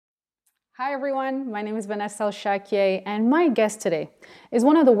Hi everyone, my name is Vanessa Chakier, and my guest today is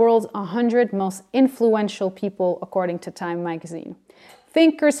one of the world's 100 most influential people according to Time magazine.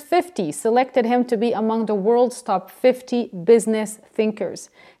 Thinkers 50 selected him to be among the world's top 50 business thinkers.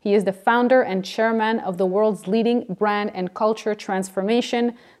 He is the founder and chairman of the world's leading brand and culture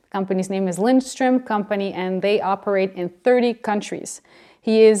transformation. The company's name is Lindstrom Company, and they operate in 30 countries.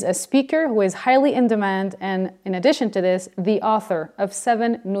 He is a speaker who is highly in demand, and in addition to this, the author of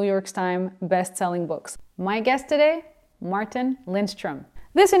 7 New York Times best-selling books. My guest today, Martin Lindstrom.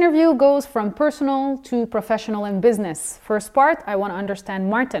 This interview goes from personal to professional and business. First part, I want to understand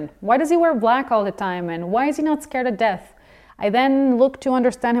Martin. Why does he wear black all the time, and why is he not scared of death? I then look to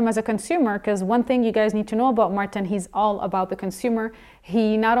understand him as a consumer, because one thing you guys need to know about Martin, he's all about the consumer.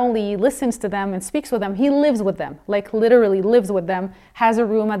 He not only listens to them and speaks with them, he lives with them, like literally lives with them, has a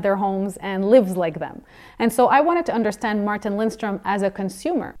room at their homes and lives like them. And so I wanted to understand Martin Lindstrom as a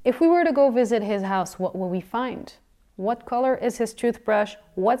consumer. If we were to go visit his house, what will we find? What color is his toothbrush?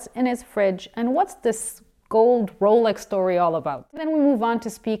 What's in his fridge? And what's this gold Rolex story all about? Then we move on to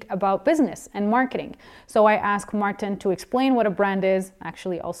speak about business and marketing. So I ask Martin to explain what a brand is,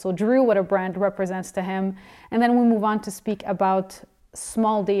 actually also drew what a brand represents to him. And then we move on to speak about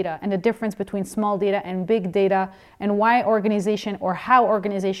small data and the difference between small data and big data and why organization or how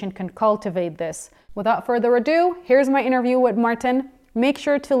organization can cultivate this. Without further ado, here's my interview with Martin. Make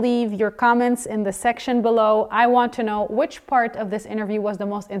sure to leave your comments in the section below. I want to know which part of this interview was the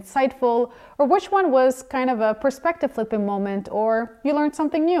most insightful, or which one was kind of a perspective flipping moment, or you learned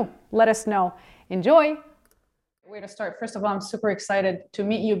something new. Let us know. Enjoy. Way to start. First of all, I'm super excited to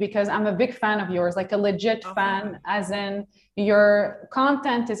meet you because I'm a big fan of yours, like a legit fan, as in your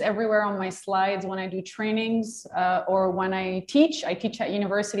content is everywhere on my slides when I do trainings or when I teach. I teach at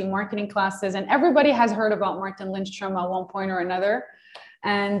university marketing classes, and everybody has heard about Martin Lindstrom at one point or another.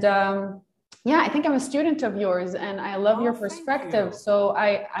 And yeah, I think I'm a student of yours and I love your perspective. So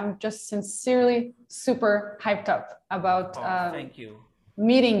I'm just sincerely super hyped up about thank you.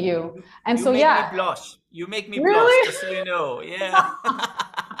 meeting you. And You so, make yeah. me blush. You make me blush, Really? just so you know. Yeah.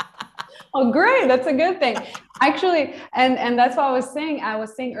 Oh, great. That's a good thing. Actually, and that's what I was saying. I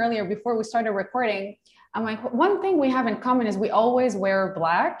was saying earlier before we started recording, I'm like, one thing we have in common is we always wear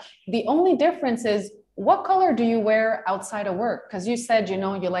black. The only difference is what color do you wear outside of work? Because you said, you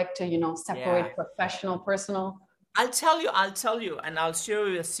like to, Yeah. separate professional, personal. I'll tell you, and I'll show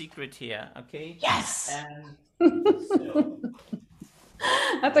you a secret here, okay? Yes. And so,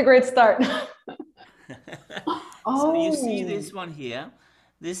 That's a great start. so you see Oh, this one here.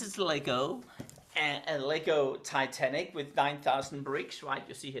 This is Lego, a Lego Titanic with 9,000 bricks, right?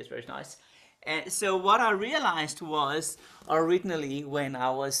 You see here, it's very nice. And so what I realized was originally when I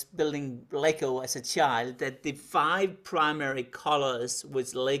was building Lego as a child that the five primary colors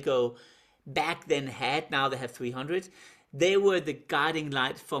which Lego back then had, now they have 300, they were the guiding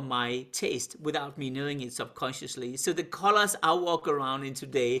light for my taste without me knowing it subconsciously. So the colors I walk around in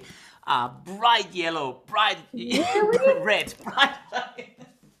today are bright yellow, bright really? red, bright.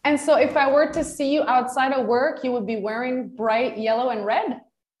 And so if I were to see you outside of work, you would be wearing bright yellow and red?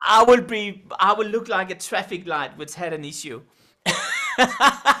 I will look like a traffic light which had an issue.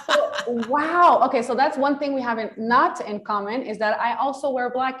 Wow. Okay, so that's one thing we haven't not in common is that I also wear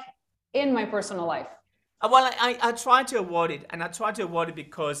black in my personal life. Well, I try to avoid it, and I try to avoid it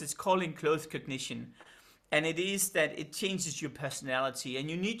because it's called enclosed cognition. And it is that it changes your personality, and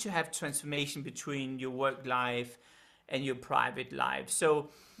you need to have transformation between your work life and your private life. So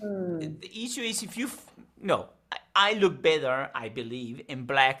the issue is if you, no, I look better, I believe, in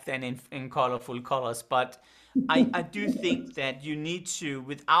black than in colorful colors, but I do think that you need to,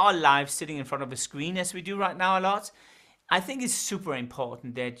 with our lives sitting in front of a screen as we do right now a lot, I think it's super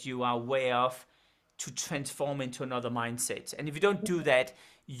important that you are aware of to transform into another mindset. And if you don't do that,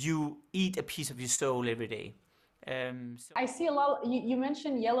 you eat a piece of your soul every day. So I see a lot. You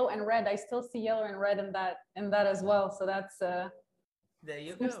mentioned yellow and red. I still see yellow and red in that as well. So that's there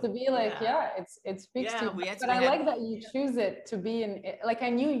you seems to go. be like, Yeah. yeah, it speaks to Yeah, you. we But actually I had, like that you choose it to be in. Like I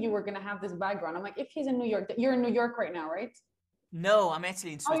knew you were gonna have this background. I'm like, if he's in New York, you're in New York right now, right? no, I'm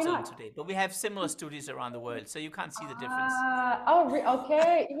actually in Oh, you're Switzerland not. today, but we have similar studios around the world, so you can't see the difference.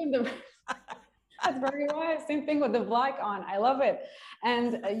 Okay. Even the that's very wise. Same thing with the black on. I love it.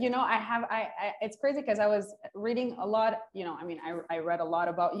 And it's crazy because I was reading a lot. I mean, I read a lot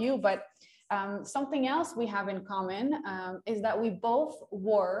about you, but something else we have in common is that we both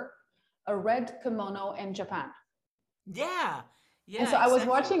wore a red kimono in Japan. Yeah, And yeah, so I was exactly.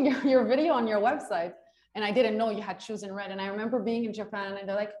 watching your video on your website and I didn't know you had chosen red. And I remember being in Japan and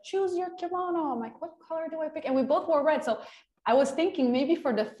they're like, choose your kimono. I'm like, what color do I pick? And we both wore red. So I was thinking maybe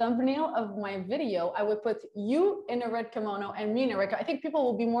for the thumbnail of my video, I would put you in a red kimono and me in a red. I think people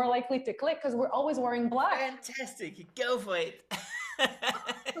will be more likely to click because we're always wearing black. Fantastic. Go for it.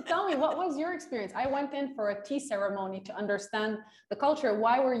 So tell me, what was your experience? I went in for a tea ceremony to understand the culture.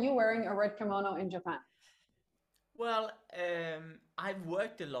 Why were you wearing a red kimono in Japan? Well, I've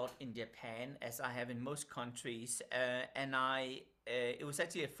worked a lot in Japan, as I have in most countries, and it was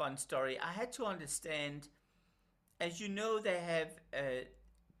actually a fun story. I had to understand, as you know, they have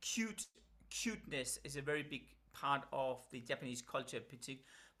cute cuteness is a very big part of the Japanese culture,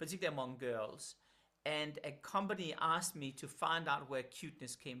 particularly among girls. And a company asked me to find out where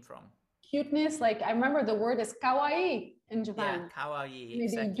cuteness came from. Cuteness, like I remember the word is kawaii in Yeah, Japan. kawaii, They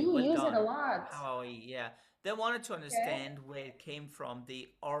exactly. do Well use it a done. lot. Kawaii, yeah. They wanted to Okay. understand where it came from, the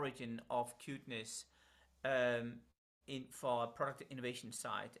origin of cuteness, um, in for product innovation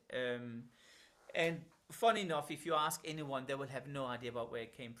side. And funny enough, if you ask anyone, they will have no idea about where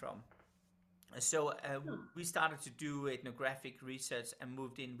it came from. So we started to do ethnographic research and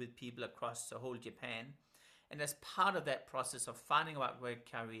moved in with people across the whole Japan. And as part of that process of finding out where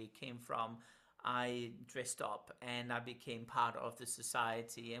kawaii came from, I dressed up and I became part of the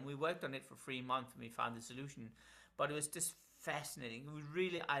society. And we worked on it for 3 months and we found the solution. But it was just fascinating. It was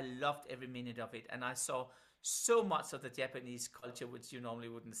really, I loved every minute of it. And I saw so much of the Japanese culture, which you normally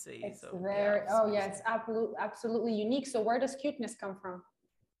wouldn't see. It's So yeah, very, oh yeah, it's absolutely unique. So where does cuteness come from?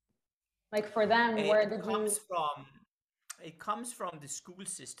 Like for them, where it did comes you? from it comes from the school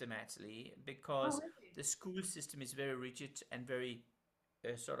system actually, Oh, because really? the school system is very rigid and very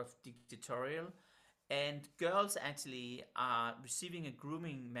sort of dictatorial. And girls actually are receiving a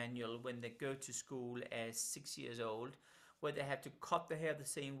grooming manual when they go to school as 6 years old, where they have to cut their hair the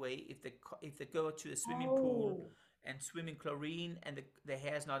same way. If they go to a swimming pool Oh, and swim in chlorine and the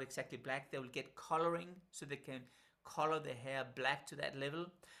hair is not exactly black, they will get coloring so they can color their hair black to that level.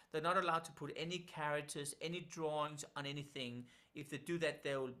 They're not allowed to put any characters, any drawings on anything. If they do that,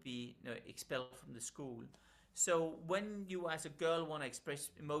 they will be, expelled from the school. So when you as a girl want to express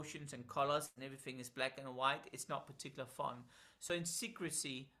emotions and colors and everything is black and white, it's not particular fun. So in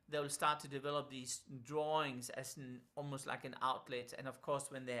secrecy, they will start to develop these drawings as almost like an outlet. And of course,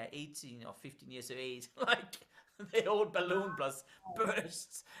 when they're 18 or 15 years of age, like the old balloon plus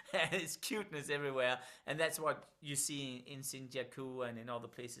bursts and it's cuteness everywhere. And that's what you see in Shinjuku and in other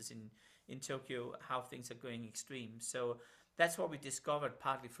places in Tokyo, how things are going extreme. So that's what we discovered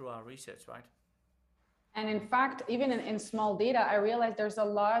partly through our research, right? and in fact, even in small data, I realized there's a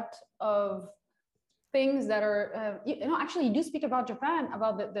lot of things that are actually you do speak about Japan,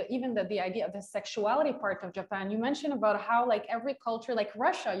 about the idea of the sexuality part of Japan. You mentioned about how like every culture, like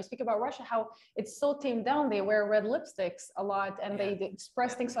Russia, you speak about Russia, how it's so tamed down. They wear red lipsticks a lot and Yeah. they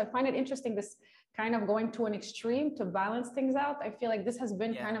express Yeah. things. So I find it interesting, this kind of going to an extreme to balance things out. I feel like this has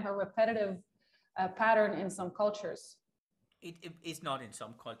been Yeah. kind of a repetitive pattern in some cultures. It is not in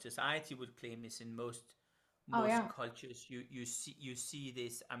some cultures. I actually would claim it's in Oh most yeah. cultures. You see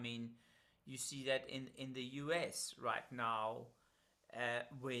this. I mean, you see that in the US right now.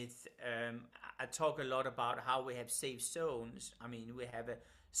 With I talk a lot about how we have safe zones. I mean, we have a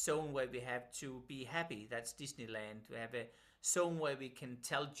zone where we have to be happy. That's Disneyland. We have a zone where we can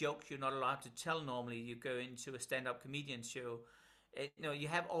tell jokes you're not allowed to tell normally. You go into a stand-up comedian show. You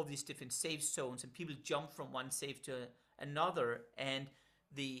have all these different safe zones, and people jump from one safe to another. And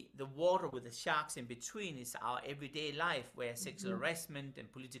the water with the sharks in between is our everyday life, where sexual Mhm. harassment and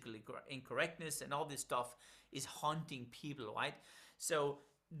political incorrectness and all this stuff is haunting people, right? So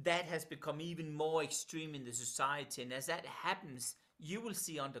that has become even more extreme in the society. And as that happens, you will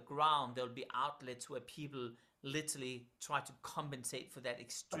see underground there'll be outlets where people literally try to compensate for that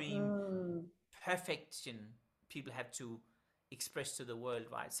extreme Mm. perfection people have to express to the world,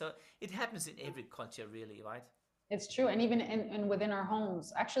 right? So it happens in every culture, really, right? It's true. And even in within our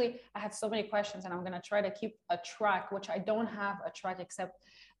homes. Actually, I had so many questions and I'm gonna try to keep a track, which I don't have a track except,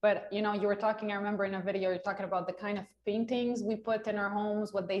 but you were talking, I remember in a video, you're talking about the kind of paintings we put in our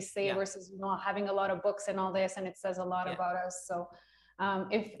homes, what they say Yeah, versus having a lot of books and all this, and it says a lot yeah, about us. So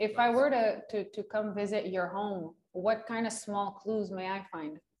if I right. were to come visit your home, what kind of small clues may I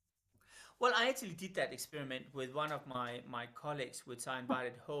find? Well, I actually did that experiment with one of my colleagues, which I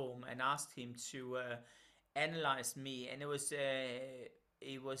invited home and asked him to analyze me, and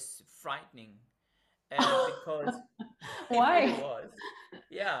it was frightening, because it really Why? was.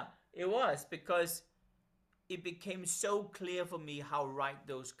 Yeah, it was because it became so clear for me how right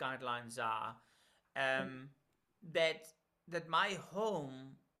those guidelines are, um, that my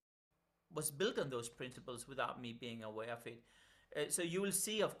home was built on those principles without me being aware of it. So you will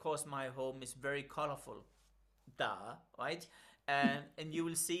see, of course, my home is very colorful, duh, right? And you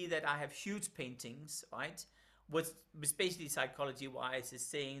will see that I have huge paintings, right? Which basically psychology wise is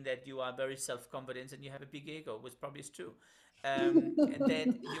saying that you are very self confident and you have a big ego, which probably is true. And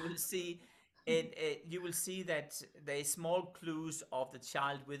that you will see, you will see that there is small clues of the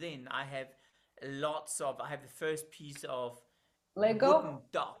child within. I have the first piece of wooden Lego?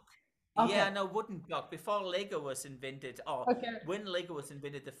 duck. Yeah, Okay. no, wooden duck. Before Lego was invented, or Okay. when Lego was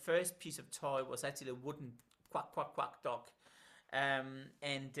invented, the first piece of toy was actually a wooden quack quack quack duck.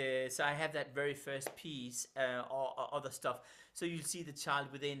 And so I have that very first piece, or other stuff. So you see the child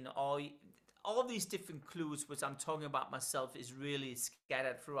within, all these different clues, which I'm talking about myself, is really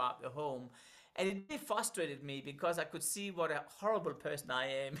scattered throughout the home. And it really frustrated me because I could see what a horrible person I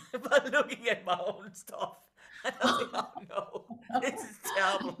am by looking at my own stuff. And I think, oh no, this is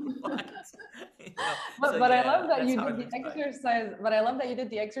terrible, right? So But I love yeah, that that's you how did it the looks like. exercise. But I love that you did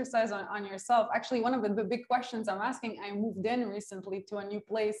the exercise on yourself. Actually, one of the big questions I'm asking, I moved in recently to a new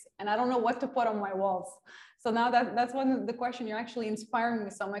place and I don't know what to put on my walls. So now that's one of the question you're actually inspiring me.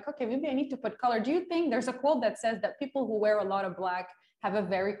 So I'm like, okay, maybe I need to put color. Do you think there's a quote that says that people who wear a lot of black have a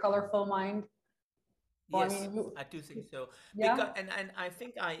very colorful mind? Well, I Yes, mean, I do think so. Because yeah. and I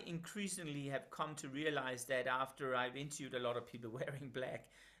think I increasingly have come to realize that after I've interviewed a lot of people wearing black.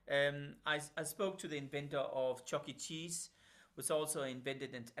 I spoke to the inventor of Chuck E. Cheese, was also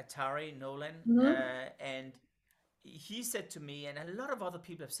invented in Atari, Nolan, Mhm. and he said to me, and a lot of other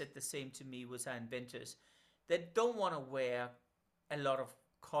people have said the same to me, was our inventors, that don't want to wear a lot of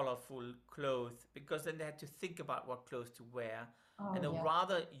colorful clothes because then they had to think about what clothes to wear, and Oh, they'd yeah.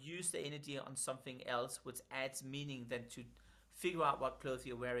 rather use the energy on something else which adds meaning than to figure out what clothes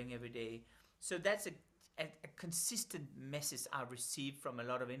you're wearing every day. So that's a consistent message I received from a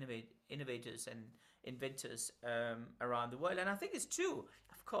lot of innovators and inventors around the world, and I think it's true.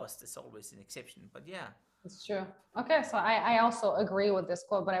 Of course, there's always an exception, but yeah. It's true. Okay, so I also agree with this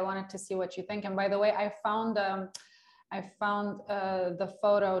quote, but I wanted to see what you think. And by the way, I found the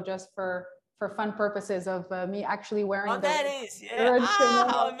photo just for fun purposes of me actually Oh, wearing that is, the yeah. red Ah,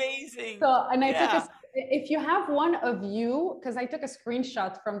 how kimono. amazing. So, and I took a, Yeah. if you have one of you, because I took a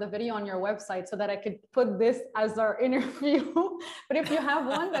screenshot from the video on your website so that I could put this as our interview. But if you have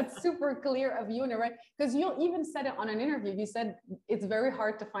one that's super clear of you in the red, because you even said it on an interview, you said it's very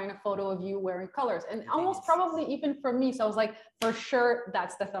hard to find a photo of you wearing colors, and It almost is. probably even for me. So I was like, for sure,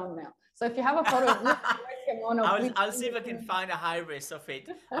 that's the thumbnail. So if you have a photo of you in the red kimono, please I'll send see if it I to can me. find a high res of it.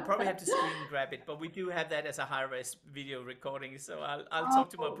 I'll probably have to screen grab it, but we do have that as a high res video recording. So I'll talk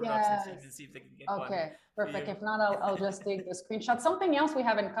to my Oh, production team and yes. see if they can get one Okay, for perfect. you. If not, I'll just take the screenshot. Something else we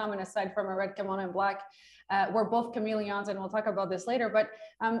have in common aside from a red kimono and black, we're both chameleons, and we'll talk about this later. But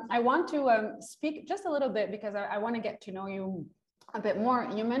I want to speak just a little bit because I want to get to know you a bit more.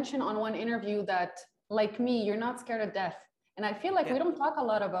 You mentioned on one interview that, like me, you're not scared of death. And I feel like we Yeah. don't talk a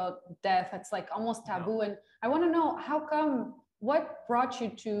lot about death. It's like almost No. taboo. And I want to know how come, what brought you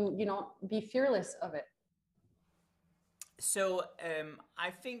to, be fearless of it? So I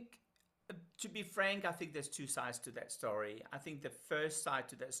think, to be frank, I think there's two sides to that story. I think the first side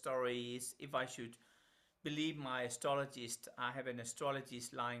to that story is, if I should believe my astrologist, I have an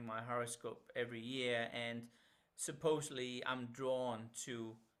astrologist lying my horoscope every year, and supposedly I'm drawn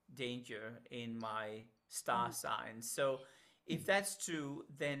to danger in my star Oh, sign. So if that's true,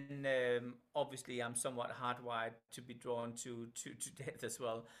 then obviously I'm somewhat hardwired to be drawn to death as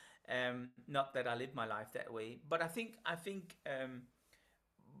well. Not that I live my life that way, but I think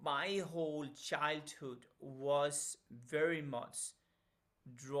my whole childhood was very much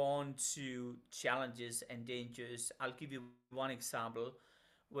drawn to challenges and dangers. I'll give you one example.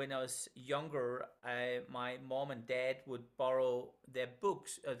 When I was younger, my mom and dad would borrow their boat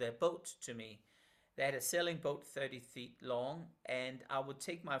to me. They had a sailing boat 30 feet long, and I would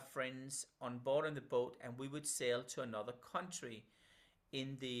take my friends on board on the boat, and we would sail to another country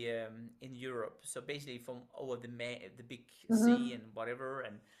in Europe. So basically, from over the big sea mhm. and whatever,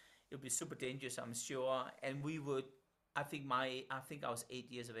 and it would be super dangerous, I'm sure. And we would, I think I was 8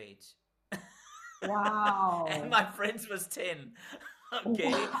 years of age, and Wow. my friends was 10.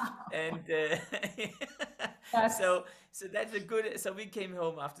 Okay, Wow. and That's so that's a good. So we came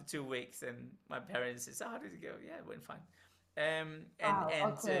home after 2 weeks, and my parents said, "So how did it go?" Yeah, it went fine. wow.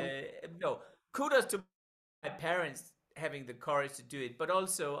 And Okay. no, kudos to my parents having the courage to do it, but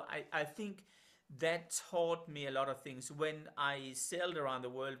also I think that taught me a lot of things. When I sailed around the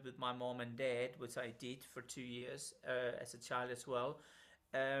world with my mom and dad, which I did for 2 years as a child as well,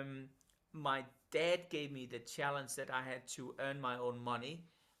 um, my dad gave me the challenge that I had to earn my own money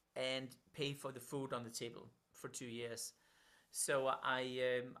and pay for the food on the table for 2 years. So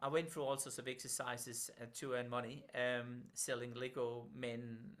I went through all sorts of exercises to earn money, selling Lego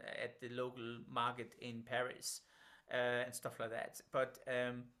men at the local market in Paris and stuff like that. But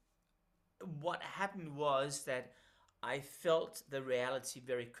what happened was that I felt the reality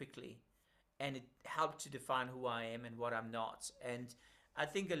very quickly, and it helped to define who I am and what I'm not. And I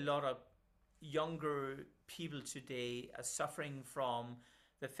think a lot of younger people today are suffering from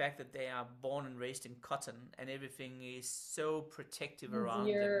the fact that they are born and raised in cotton and everything is so protective around them.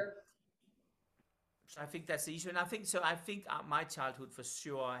 Easier. So I think that's the issue, and I think so. I think my childhood for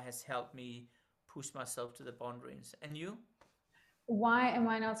sure has helped me push myself to the boundaries. And you? Why am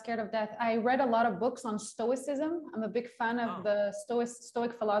I not scared of death? I read a lot of books on Stoicism. I'm a big fan of Oh, the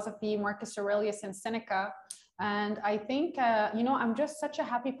Stoic philosophy, Marcus Aurelius and Seneca. And I think, I'm just such a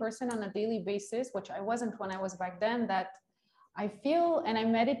happy person on a daily basis, which I wasn't when I was back then, that I feel and I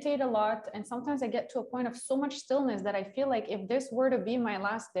meditate a lot. And sometimes I get to a point of so much stillness that I feel like if this were to be my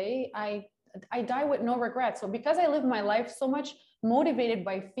last day, I die with no regret. So because I live my life so much motivated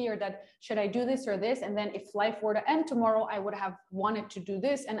by fear that should I do this or this? And then if life were to end tomorrow, I would have wanted to do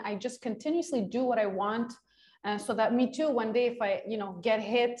this. And I just continuously do what I want. And so that me too, one day, if I, get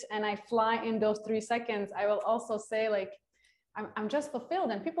hit and I fly in those 3 seconds, I will also say like, I'm just fulfilled.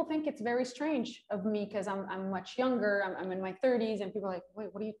 And people think it's very strange of me because I'm much younger. I'm in my 30s and people are like,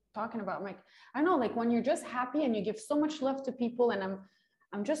 wait, what are you talking about? I'm like, I don't know, like when you're just happy and you give so much love to people and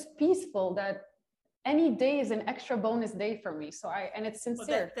I'm just peaceful that any day is an extra bonus day for me. So and it's well,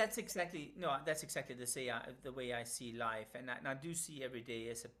 sincere. that's exactly no, that's exactly the way I see life, and I do see every day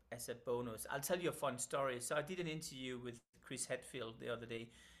as a bonus. I'll tell you a fun story. So I did an interview with Chris Hadfield the other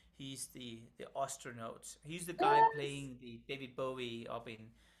day. He's the astronaut. He's the guy Yes. playing the David Bowie up in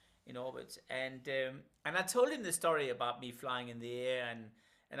orbit, and I told him the story about me flying in the air, and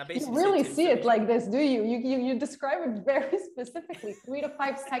I You basically said really to him, see so it like this, do you? You describe it very specifically, 3 to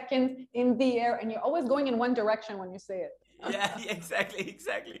 5 seconds in the air, and you're always going in one direction when you say it. yeah, yeah, exactly,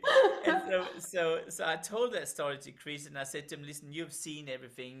 exactly. And so I told that story to Chris, and I said to him, "Listen, you've seen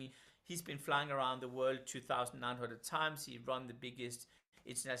everything. He's been flying around the world 2,900 times. He run the biggest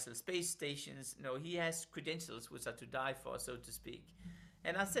international space stations. You know, he has credentials which are to die for, so to speak."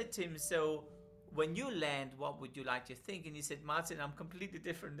 And I said to him, "So when you land, what would you like to think?" And he said, "Martin, I'm completely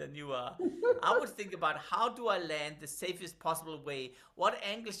different than you are. I would think about how do I land the safest possible way? What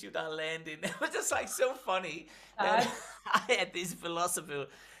angle should I land in?" It was just like so funny that That's I had this philosophical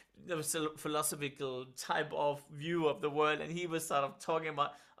type of view of the world, and he was sort of talking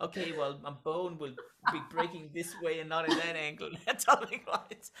about, okay, well, my bone will be breaking this way and not in that angle. That's something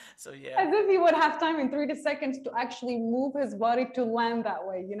right. So yeah. as if he would have time in 3 seconds to actually move his body to land that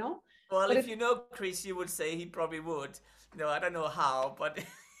way. Well, But if it's you know Chris, you would say he probably would. No, I don't know how, but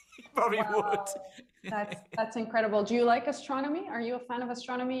he probably would. wow, that's incredible. Do you like astronomy? Are you a fan of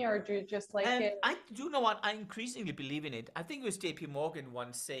astronomy, or do you just like it? I do know what I increasingly believe in it. I think it was JP Morgan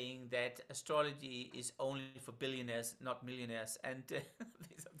once saying that astrology is only for billionaires, not millionaires, and I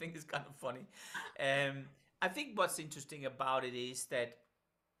think it's kind of funny. Um, I think what's interesting about it is that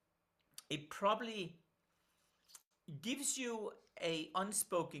it probably gives you a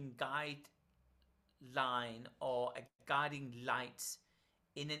unspoken guideline or a guiding light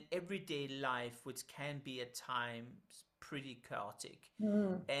in an everyday life, which can be at times pretty chaotic.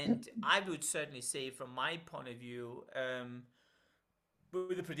 Mm. And I would certainly say, from my point of view,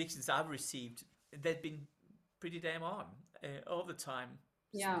 with the predictions I've received, they've been pretty damn on all the time.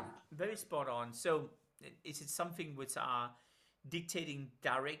 Yeah. Very spot on. So, is it something which are dictating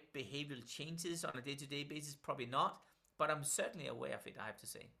direct behavioral changes on a day to day basis? Probably not, but I'm certainly aware of it, I have to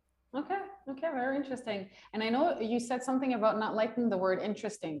say. Okay. Okay. Very interesting. And I know you said something about not liking the word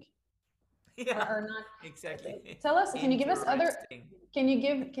interesting Yeah, or not. exactly. Tell us, can you give us other, Interesting. can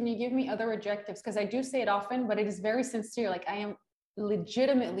you give me other adjectives? Because I do say it often, but it is very sincere. Like I am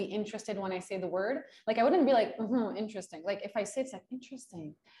legitimately interested when I say the word. Like I wouldn't be like, interesting. Like if I say it's like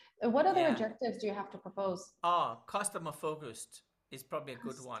interesting. What other Yeah. adjectives do you have to propose? Ah, customer focused is probably a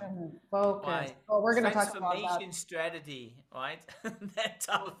good one. Customer focus. Right? Oh, we're gonna talk about that. Transformation strategy, right? That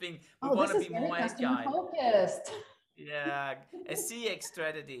type of thing. We Oh, want this to is be very more customer agile. focused. Yeah, a CX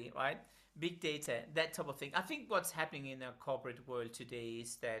strategy, right? Big data, that type of thing. I think what's happening in our corporate world today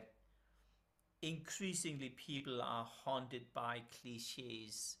is that increasingly people are haunted by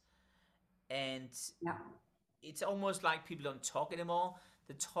cliches, and Yeah. it's almost like people don't talk anymore.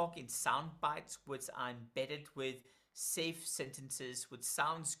 They talk in sound bites, which are embedded with safe sentences, which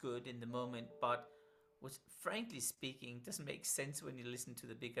sounds good in the moment, but which, frankly speaking, doesn't make sense when you listen to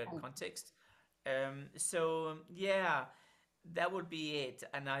the bigger context. Yeah, that would be it.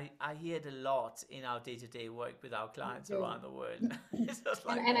 And I hear it a lot in our day-to-day work with our Me clients too. around the world. It's just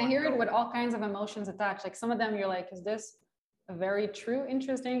like, And I oh hear it with no. all kinds of emotions attached. Like some of them, you're like, is this a very true,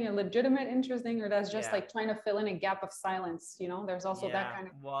 interesting, a legitimate, interesting, or that's just Yeah. like trying to fill in a gap of silence? You know, there's also that Yeah, kind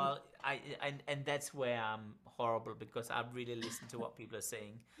of. well, and that's where I'm horrible because I really listen to what people are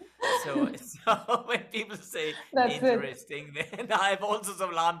saying. So when people say That's it. interesting, then I have all sorts of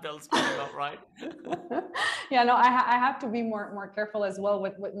alarm bells going off, right? Yeah, no, I have to be more careful as well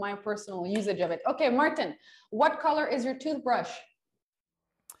with my personal usage of it. Okay, Martin, what color is your toothbrush?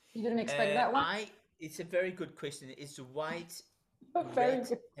 You didn't expect that one? I It's a very good question. It's white, Very red,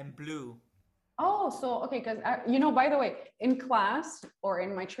 good. and blue. Oh, so okay, because you know, by the way, in class or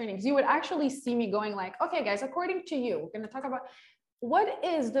in my trainings, you would actually see me going like, okay, guys, according to you, we're going to talk about what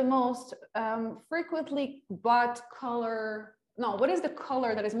is the most frequently bought color. No, what is the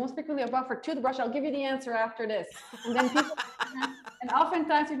color that is most frequently bought for toothbrush? I'll give you the answer after this. And then people, and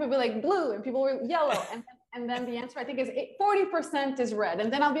oftentimes people will be like blue, and people were yellow, and then the answer I think is 40% is red.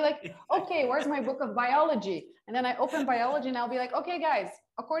 And then I'll be like, okay, where's my book of biology? And then I open biology, and I'll be like, okay, guys,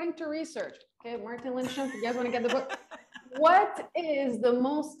 according to research, okay, Martin Lindstrom, if you guys want to get the book, what is the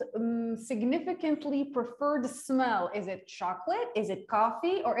most significantly preferred smell? Is it chocolate? Is it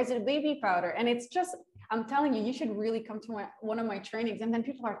coffee? Or is it baby powder? And it's just, I'm telling you, you should really come to one of my trainings. And then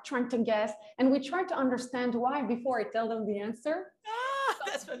people are trying to guess. And we try to understand why before I tell them the answer.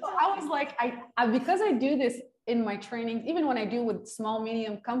 That's So I fantastic. was like, because I do this in my trainings, even when I do with small,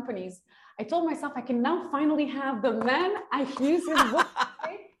 medium companies, I told myself I can now finally have the man I use his book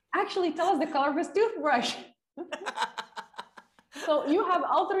actually tell us the color of his toothbrush. So you have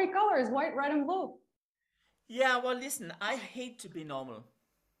all three colors, white, red, and blue. Yeah, well, listen, I hate to be normal.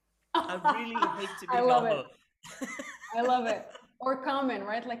 I really hate to I be love it. normal. I love it. Or common,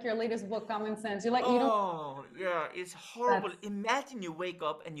 right? Like your latest book, Common Sense. You like, you don't, Oh, yeah, it's horrible. that's, Imagine you wake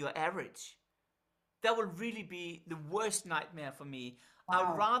up and you're average. That would really be the worst nightmare for me. I'd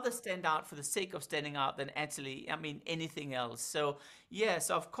wow. rather stand out for the sake of standing out than actually, I mean, anything else. So, yes,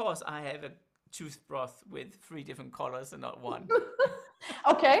 of course, I have a toothbrush with three different colors and not one.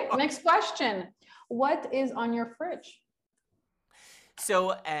 Okay, next question. What is on your fridge?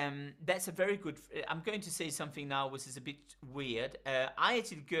 So that's a very good. I'm going to say something now which is a bit weird. I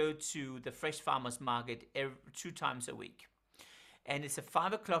actually go to the fresh farmers market 2 times a week, and it's at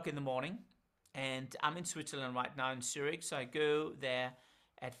 5 o'clock in the morning. And I'm in Switzerland right now in Zurich, so I go there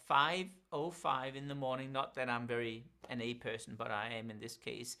at 5:05 in the morning. Not that I'm very an A person, but I am in this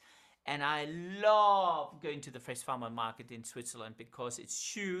case. And I love going to the fresh farmer market in Switzerland because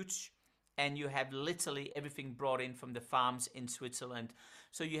it's huge and you have literally everything brought in from the farms in Switzerland.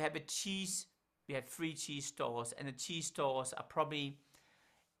 So you have a cheese, we have 3 cheese stores, and the cheese stores are probably,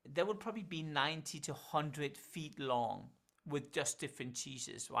 they would probably be 90 to 100 feet long with just different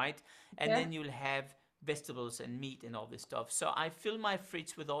cheeses, right? And Okay. then you'll have vegetables and meat and all this stuff. So I fill my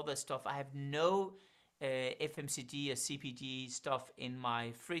fridge with all that stuff. I have no FMCG or CPG stuff in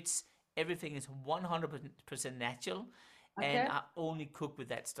my fridge. Everything is 100% natural, and Okay. I only cook with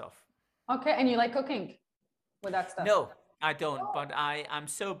that stuff. Okay. And you like cooking with that stuff? No, I don't, but I'm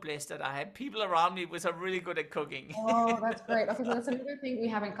so blessed that I have people around me which are really good at cooking. Oh, that's great. Okay, so that's another thing we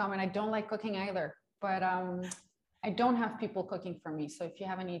have in common. I don't like cooking either, but I don't have people cooking for me. So if you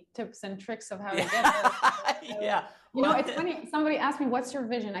have any tips and tricks of how to Yeah. get there, I Yeah. will. You know, Well, it's funny. Somebody asked me, "What's your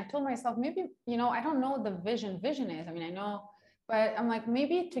vision?" I told myself, maybe, you know, I don't know what the vision is. I mean, I know, but I'm like,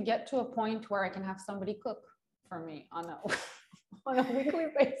 maybe to get to a point where I can have somebody cook for me on a on a weekly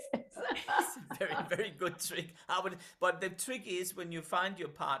basis. it's a very, very good trick. But the trick is when you find your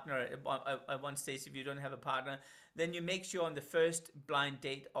partner at one stage, if you don't have a partner, then you make sure on the first blind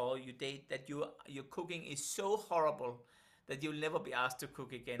date or you date that your cooking is so horrible that you'll never be asked to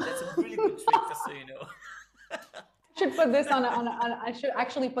cook again. That's a really good trick, just so you know. Should put this I should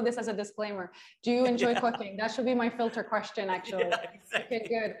actually put this as a disclaimer. Do you enjoy Yeah, cooking? That should be my filter question, actually. yeah, Okay, exactly.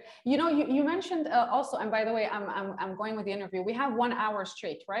 good. You know, you mentioned also, and by the way, I'm going with the interview. We have 1 hour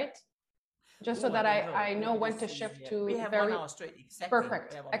straight, right? Just so Oh, I that don't know. I know Let me when to just see shift here. We to have one very hour straight, exactly.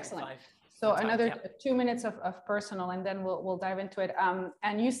 perfect, Yeah, excellent. 1:45 So your time. another Yeah. 2 minutes of personal, and then we'll dive into it.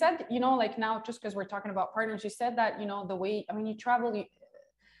 And you said, you know, like now, just because we're talking about partners, you said that, you know, the way, I mean, you travel,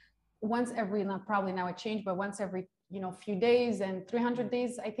 once every, not probably now it changed, but once every, you know, few days, and 300 Mm.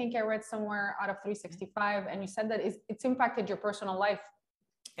 days, I think I read somewhere out of 365. And you said that it's impacted your personal life.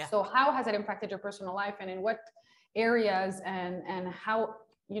 Yeah. So how has it impacted your personal life, and in what areas, and how,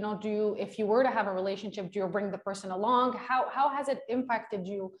 you know, do you, if you were to have a relationship, do you bring the person along? How has it impacted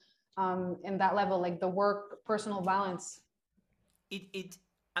you in that level, like the work personal balance? It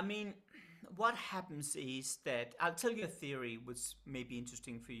I mean, what happens is that I'll tell you a theory which may be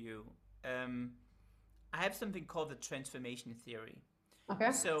interesting for you. Um, I have something called the transformation theory.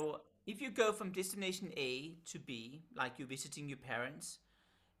 Okay. So if you go from destination A to B, like you're visiting your parents,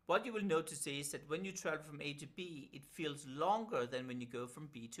 what you will notice is that when you travel from A to B, it feels longer than when you go from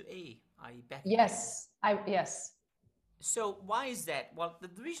B to A, i.e. back again. Yes. So why is that? Well,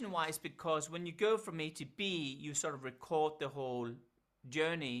 the reason why is because when you go from A to B, you sort of record the whole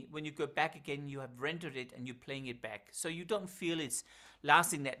journey. When you go back again, you have rendered it and you're playing it back. So you don't feel it's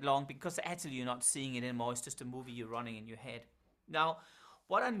lasting that long because actually you're not seeing it anymore. It's just a movie you're running in your head. Now,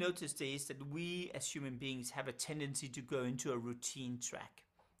 what I noticed is that we as human beings have a tendency to go into a routine track.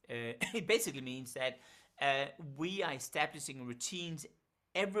 It basically means that we are establishing routines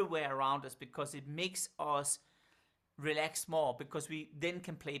everywhere around us because it makes us relax more because we then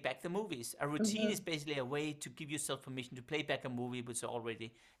can play back the movies. A routine is basically a way to give yourself permission to play back a movie which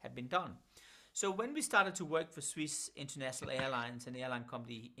already have been done. So when we started to work for Swiss International Airlines, an airline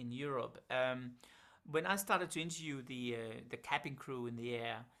company in Europe, when I started to interview the cabin crew in the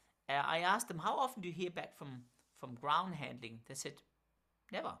air, I asked them, how often do you hear back from ground handling? They said,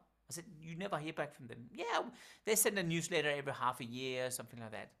 never. I said, you never hear back from them? Yeah, they send a newsletter every half a year, something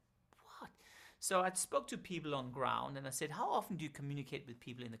like that. What? So I spoke to people on ground and I said, how often do you communicate with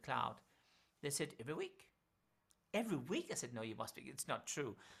people in the cloud? They said, every week. Every week? I said, no, you must be. It's not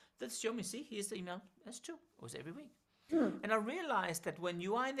true. Let's show me. See, here's the email. That's true. It was every week. And I realized that when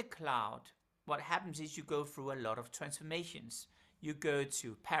you are in the cloud, what happens is you go through a lot of transformations. You go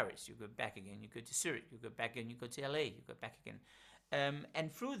to Paris, you go back again. You go to Zurich, you go back again. You go to LA, you go back again.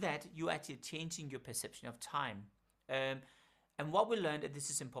 And through that, you're actually changing your perception of time. And what we learned, and this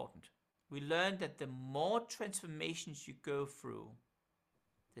is important, we learned that the more transformations you go through,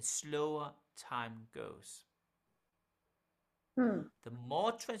 the slower time goes. The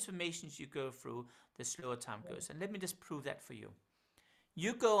more transformations you go through, the slower time goes. And let me just prove that for you.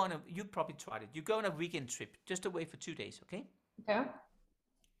 You probably tried it. You go on a weekend trip, just away for 2 days, okay? Okay.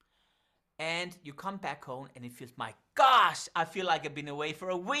 And you come back home and it feels, my gosh, I feel like I've been away for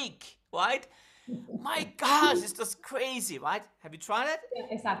a week, right? My gosh, it's just crazy, right? Have you tried it? Yeah,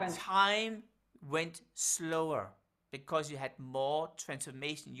 it's happened. Time went slower because you had more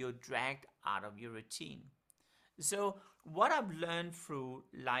transformation. You're dragged out of your routine. So what I've learned through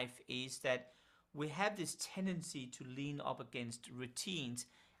life is that we have this tendency to lean up against routines,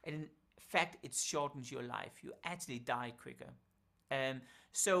 and in fact, it shortens your life. You actually die quicker.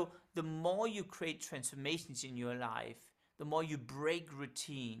 So the more you create transformations in your life, the more you break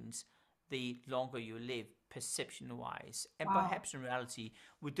routines, the longer you live, perception-wise. And Wow. perhaps in reality,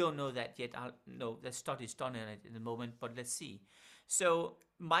 we don't know that yet. No, the study's done on it in the moment, but let's see. So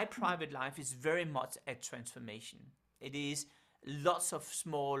my private life is very much a transformation. It is lots of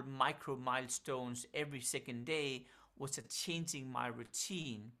small micro milestones every second day which are changing my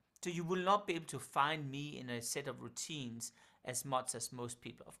routine. So you will not be able to find me in a set of routines as much as most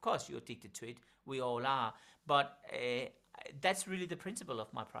people. Of course, you're addicted to it. We all are. But that's really the principle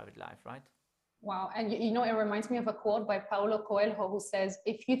of my private life, right? Wow. And you know, it reminds me of a quote by Paulo Coelho who says,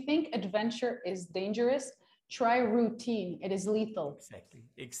 if you think adventure is dangerous, try routine. It is lethal. Exactly.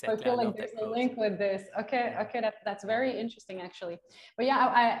 So I Exactly. I feel like love there's that a quote. link with this. Okay. Yeah. Okay. That's Yeah. very interesting, actually. But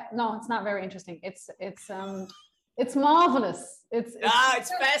yeah, no, it's not very interesting. It's marvelous. It's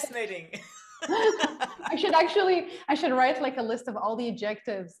fascinating. I should write like a list of all the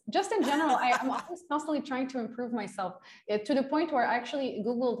adjectives. Just in general, I'm always constantly trying to improve myself to the point where I actually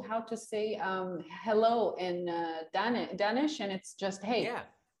Googled how to say hello in Danish, and it's just hey Yeah.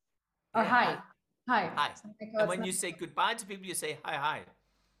 or Yeah. hi, Hi. hi. Hi. So I'm like, oh, And it's when not you say goodbye to people, you say hi, hi.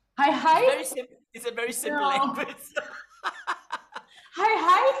 hi, It's hi. very simple. It's a very simple No, language. hi,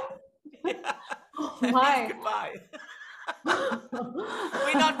 hi. Yeah. Oh That means my. goodbye.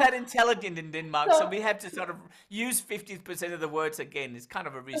 We're not that intelligent in Denmark, so So, we have to sort of use 50% of the words again. It's kind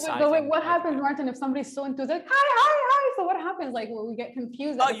of a but wait, recycling. what But happens, Martin, if somebody's so enthusiastic? Hi, hi, hi. So what happens? Like, will we get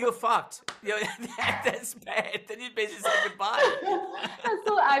confused at oh, the you're fucked. That's bad. Then you basically say goodbye. and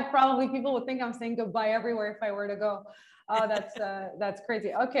so I probably people would think I'm saying goodbye everywhere if I were to go. Oh, that's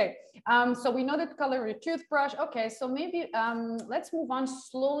crazy. Okay, so we know the color of your toothbrush. Okay, so maybe let's move on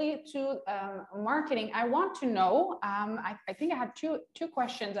slowly to marketing. I want to know. I think I have two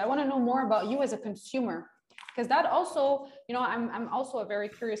questions. I want to know more about you as a consumer, because that also, you know, I'm also a very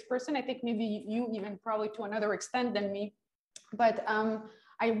curious person. I think maybe you even probably to another extent than me, but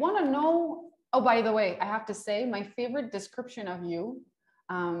I want to know. Oh, by the way, I have to say my favorite description of you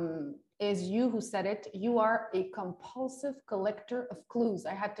is you who said it. You are a compulsive collector of clues.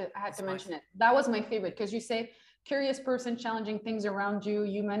 I had to That's mention nice. it. That was my favorite because you say curious person challenging things around you.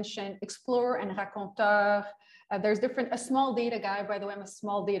 You mentioned explorer and raconteur. There's a small data guy, by the way. I'm a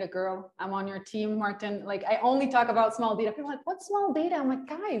small data girl. I'm on your team, Martin. Like, I only talk about small data. People are like, what's small data? I'm like,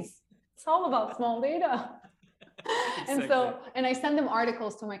 guys, it's all about small data. Exactly. And I send them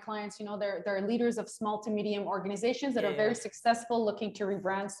articles to my clients. You know, they're leaders of small to medium organizations that are very successful, looking to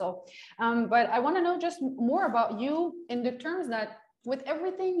rebrand. So, but I want to know just more about you in the terms that with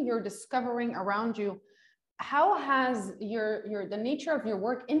everything you're discovering around you, how has the nature of your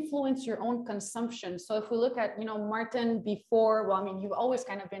work influenced your own consumption? So if we look at, you know, Martin before, well, I mean, you've always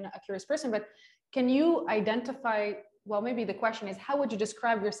kind of been a curious person, but can you identify, well, maybe the question is, how would you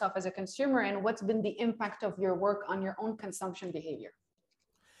describe yourself as a consumer, and what's been the impact of your work on your own consumption behavior?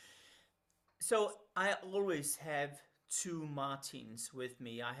 So I always have two Martins with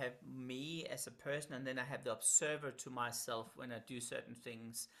me. I have me as a person, and then I have the observer to myself when I do certain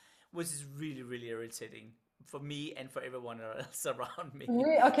things, which is really, really irritating for me and for everyone else around me.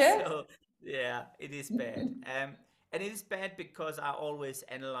 Okay. So yeah, it is bad. And it is bad because I always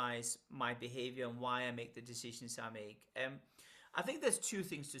analyze my behavior and why I make the decisions I make. I think there's two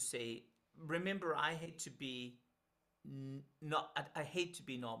things to say. Remember, I hate to be not I hate to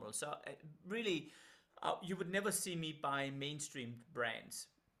be normal. So really, you would never see me buy mainstream brands,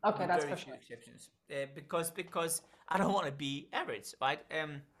 Okay, with that's very for few sure. exceptions, because I don't want to be average, right?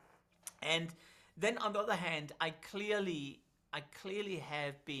 And then on the other hand, I clearly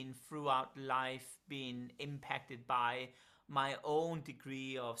have been throughout life been impacted by my own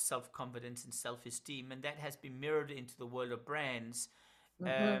degree of self-confidence and self-esteem, and that has been mirrored into the world of brands.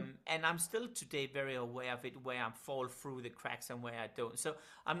 Mm-hmm. And I'm still today very aware of it, where I fall through the cracks and where I don't. So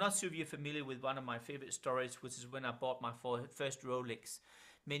I'm not sure if you're familiar with one of my favorite stories, which is when I bought my first Rolex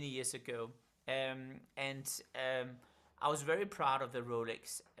many years ago. And I was very proud of the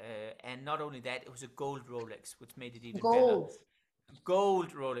Rolex. And not only that, it was a gold Rolex, which made it even better. Gold.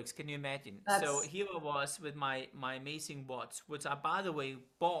 Gold Rolex, can you imagine? So That's here I was with my amazing watch, which I, by the way,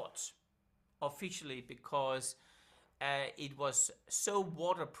 bought officially because it was so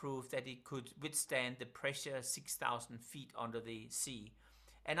waterproof that it could withstand the pressure 6,000 feet under the sea.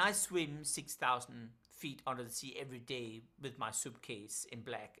 And I swim 6,000 feet under the sea every day with my suitcase in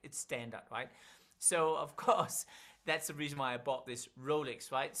black. It's standard, right? So, of course, that's the reason why I bought this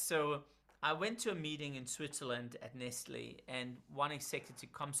Rolex, right? So, I went to a meeting in Switzerland at Nestle, and one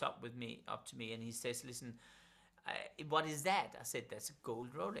executive comes up to me, and he says, "Listen, what is that?" I said, "That's a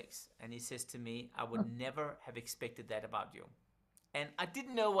gold Rolex." And he says to me, "I would never have expected that about you." And I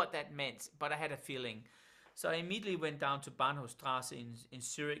didn't know what that meant, but I had a feeling. So I immediately went down to Bahnhofstrasse in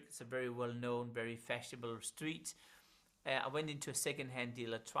Zurich. It's a very well known, very fashionable street. I went into a second-hand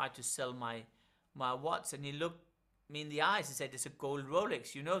dealer, tried to sell my watch, and he looked me in the eyes. He said, "It's a gold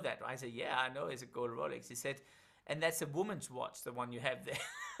Rolex. You know that?" I said, "Yeah, I know it's a gold Rolex." He said, "And that's a woman's watch, the one you have there."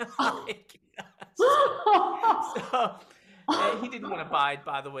 Like, so he didn't want to buy it,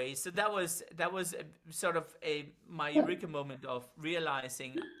 by the way. So that was sort of my eureka moment of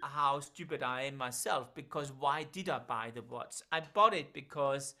realizing how stupid I am myself. Because why did I buy the watch? I bought it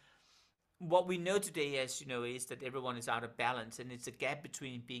because what we know today, as you know, is that everyone is out of balance, and it's a gap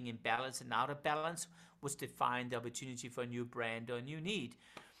between being in balance and out of balance which define the opportunity for a new brand or a new need.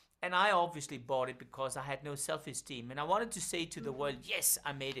 And I obviously bought it because I had no self-esteem, and I wanted to say to the world, yes,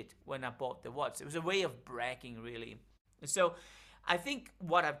 I made it when I bought the watch. It was a way of bragging, really. So I think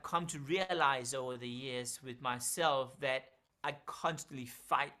what I've come to realize over the years with myself, that I constantly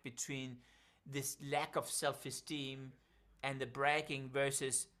fight between this lack of self-esteem and the bragging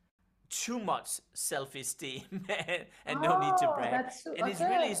versus too much self-esteem and no need to oh, brag. that's And it's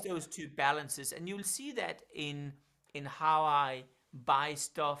really okay. is those two balances, and you'll see that in how I buy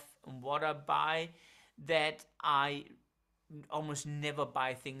stuff and what I buy, that I almost never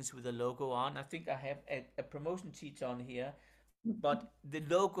buy things with a logo on. I think I have a promotion sheet on here, but the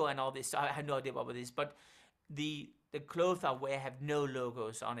logo and all this, I have no idea what it is, but the clothes I wear have no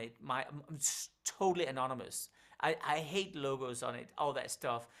logos on it. It's totally anonymous. I hate logos on it, all that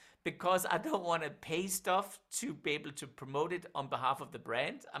stuff, because I don't want to pay stuff to be able to promote it on behalf of the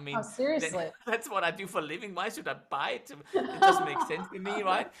brand. I Oh, mean, then seriously. that's what I do for a living. Why should I buy it? It doesn't make sense to me,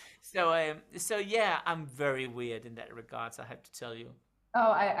 right? So yeah, I'm very weird in that regards, I have to tell you.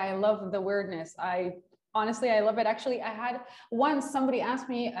 Oh, I love the weirdness. Honestly, I love it. Actually, I had once somebody asked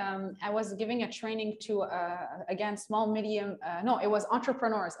me, I was giving a training to, again, small, medium, no, it was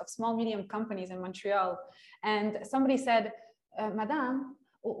entrepreneurs of small, medium companies in Montreal. And somebody said, Madame,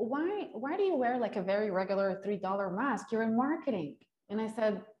 why do you wear like a very regular $3 mask? You're in marketing. And I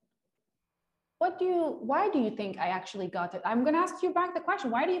said, why do you think I actually got it? I'm going to ask you back the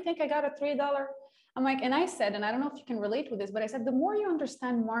question. Why do you think I got a $3 I'm like, and I said, and I don't know if you can relate with this, but I said, the more you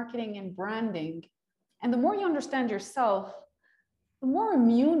understand marketing and branding, and the more you understand yourself, the more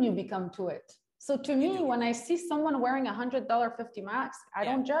immune you become to it. So to You me, do. when I see someone wearing $100 50 max, I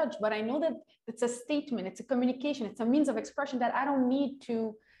Yeah. don't judge, but I know that it's a statement, it's a communication, it's a means of expression that I don't need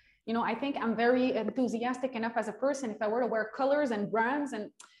to, I think I'm very enthusiastic enough as a person. If I were to wear colors and brands,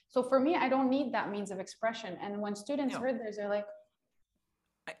 and so for me, I don't need that means of expression. And when students No. heard this, they're like,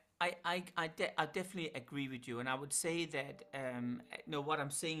 I definitely agree with you, and I would say that what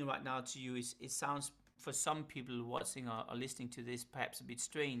I'm saying right now to you is it sounds for some people watching or listening to this perhaps a bit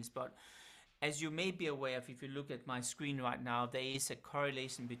strange, but as you may be aware of, if you look at my screen right now, there is a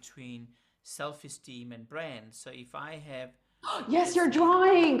correlation between self-esteem and brand. So if I have, yes, let's you're say,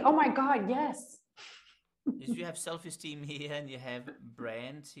 drawing. Oh my God, yes. if you have self-esteem here and you have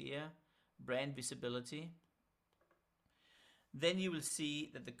brand here, brand visibility, then you will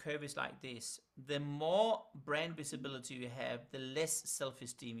see that the curve is like this. The more brand visibility you have, the less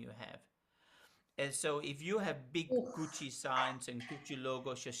self-esteem you have. And so if you have big Oof. Gucci signs and Gucci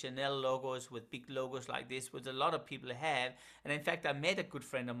logos, your Chanel logos with big logos like this, which a lot of people have, and in fact I met a good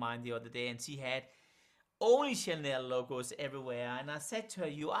friend of mine the other day and she had only Chanel logos everywhere. And I said to her,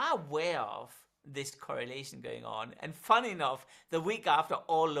 you are aware of this correlation going on. And funny enough, the week after,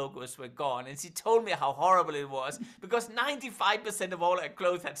 all logos were gone. And she told me how horrible it was because 95% of all her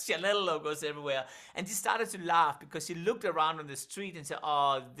clothes had Chanel logos everywhere. And she started to laugh because she looked around on the street and said,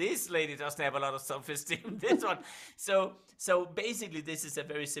 oh, this lady doesn't have a lot of self-esteem. This one. So basically, this is a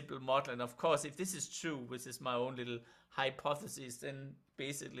very simple model. And of course, if this is true, which is my own little hypothesis, then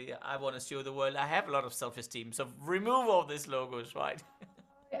basically I want to show the world I have a lot of self-esteem. So remove all these logos, right?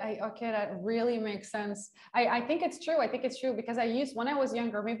 Okay, that really makes sense. I think it's true. I think it's true because I used when I was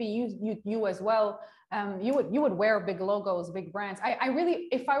younger, maybe you as well. You would wear big logos, big brands. I really,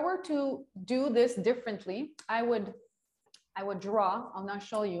 if I were to do this differently, I would draw. I'll now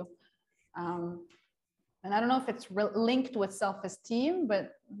show you. Um, and I don't know if it's linked with self-esteem,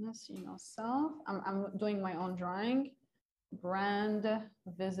 but let's see, self. I'm doing my own drawing, brand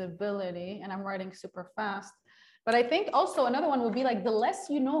visibility, and I'm writing super fast. But I think also another one would be like the less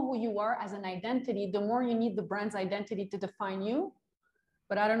you know who you are as an identity, the more you need the brand's identity to define you.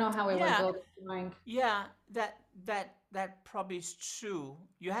 But I don't know how it would Yeah, go. Like, yeah, that probably is true.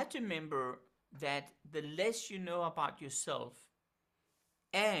 You have to remember that the less you know about yourself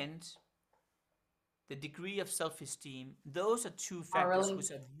and the degree of self-esteem, those are two are factors really which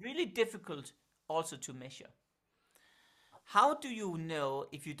are really difficult also to measure. How do you know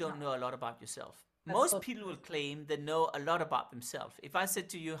if you don't know a lot about yourself? that's Most so people true. will claim they know a lot about themselves. If I said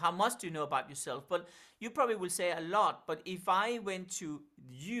to you, how much do you know about yourself? But you probably will say a lot. But if I went to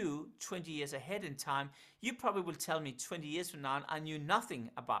you 20 years ahead in time, you probably will tell me 20 years from now, I knew nothing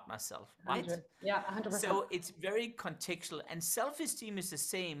about myself, right? 100. Yeah, 100%. So it's very contextual, and self-esteem is the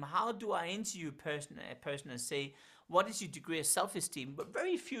same. How do I interview a person and say, what is your degree of self-esteem? But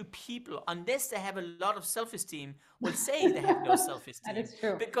very few people, unless they have a lot of self-esteem, will say they have no That self-esteem. is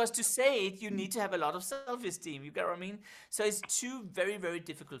true. Because to say it, you need to have a lot of self-esteem. You get what I mean? So it's two very, very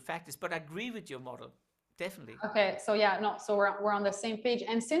difficult factors. But I agree with your model, definitely. Okay, so yeah, no, so we're on the same page.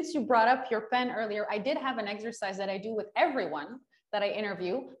 And since you brought up your pen earlier, I did have an exercise that I do with everyone that I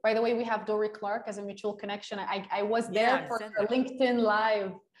interview. By the way, we have Dory Clark as a mutual connection. I was Yeah, I there for understand her that. LinkedIn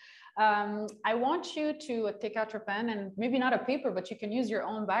Live. I want you to take out your pen and maybe not a paper, but you can use your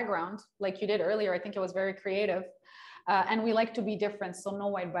own background like you did earlier. I think it was very creative. And we like to be different, so no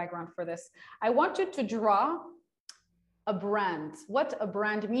white background for this. I want you to draw a brand, what a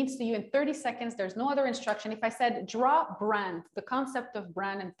brand means to you in 30 seconds. There's no other instruction. If I said draw brand, the concept of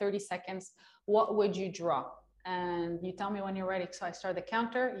brand in 30 seconds, what would you draw? And you tell me when you're ready. So I start the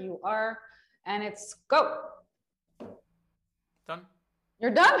counter, you are, and it's go. Done? You're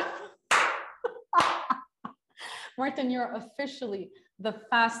done? Martin, you're officially the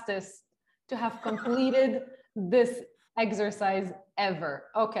fastest to have completed this exercise ever.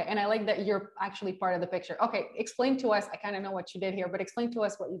 Okay. And I like that you're actually part of the picture. Okay. Explain to us. I kind of know what you did here, but explain to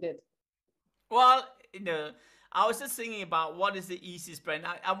us what you did. Well, I was just thinking about what is the easiest brand.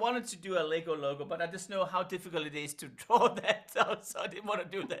 I wanted to do a Lego logo, but I just know how difficult it is to draw that out, so I didn't want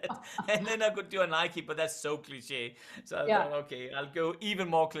to do that. And then I could do a Nike, but that's so cliche. So I Yeah. thought, okay, I'll go even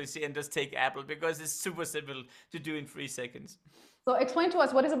more cliche and just take Apple because it's super simple to do in 3 seconds. So explain to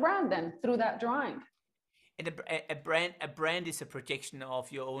us what is a brand then through that drawing. And a brand is a projection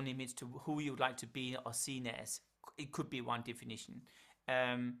of your own image to who you would like to be or seen as. It could be one definition.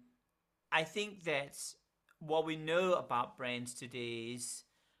 Um, I think that what we know about brands today is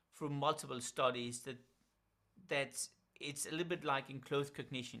through multiple studies that it's a little bit like in clothes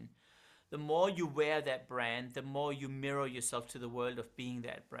cognition. the more you wear that brand, the more you mirror yourself to the world of being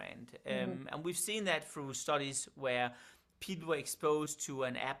that brand. And we've seen that through studies where people were exposed to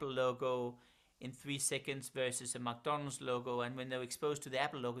an Apple logo in 3 seconds versus a McDonald's logo. And when they were exposed to the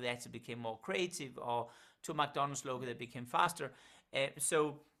Apple logo, they actually became more creative, or to a McDonald's logo, they became faster.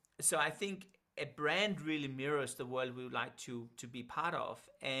 So I think a brand really mirrors the world we would like to be part of.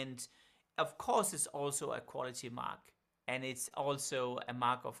 And of course, it's also a quality mark. And it's also a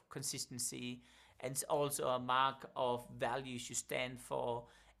mark of consistency. And it's also a mark of values you stand for,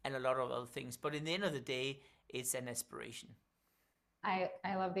 and a lot of other things. But in the end of the day, it's an aspiration. I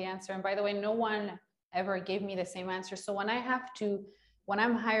love the answer. And by the way, no one ever gave me the same answer. So when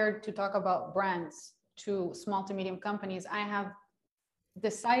I'm hired to talk about brands to small to medium companies, I have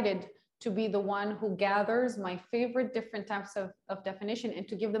decided to be the one who gathers my favorite different types of definition and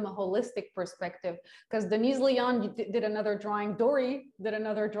to give them a holistic perspective. Because Denise Leon did another drawing, Dory did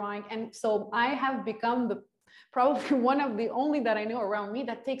another drawing. And so I have become probably one of the only that I know around me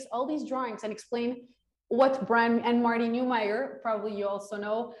that takes all these drawings and explain what brand, and Marty Newmeyer, probably you also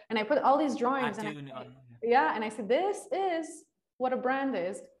know. And I put all these drawings yeah, and I said, this is what a brand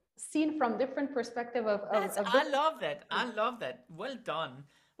is, seen from different perspective I love that. I love that. Well done.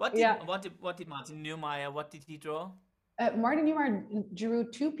 Yeah. What did Martin Neumeyer, what did he draw? Martin Newmeyer drew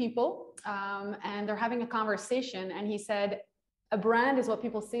two people, and they're having a conversation, and he said, a brand is what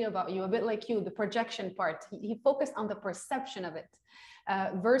people say about you, a bit like you, the projection part. He focused on the perception of it.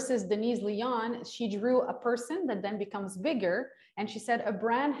 Versus Denise Leon, she drew a person that then becomes bigger, and she said, a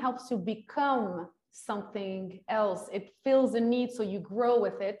brand helps you become something else. It fills a need, so you grow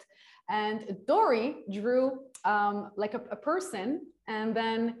with it. And Dory drew like a person, and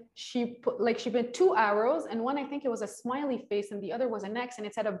then she put two arrows, and one, I think it was a smiley face, and the other was an X, and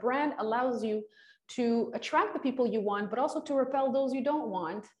it said a brand allows you to attract the people you want, but also to repel those you don't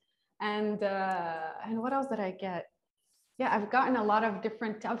want. And what else did I get? Yeah, I've gotten a lot of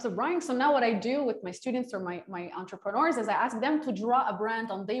different types of drawings. So now what I do with my students or my entrepreneurs is I ask them to draw a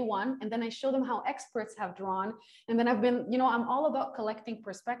brand on day one, and then I show them how experts have drawn. And then I'm all about collecting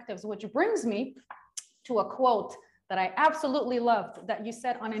perspectives, which brings me to a quote that I absolutely loved that you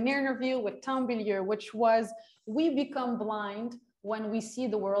said on an interview with Tom Billier, which was, we become blind when we see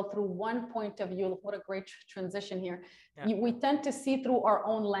the world through one point of view. What a great transition here. Yeah. We tend to see through our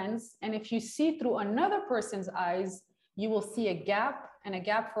own lens. And if you see through another person's eyes, you will see a gap, and a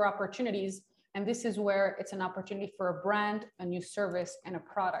gap for opportunities. And this is where it's an opportunity for a brand, a new service, and a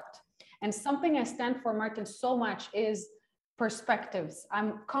product. And something I stand for, Martin, so much is perspectives.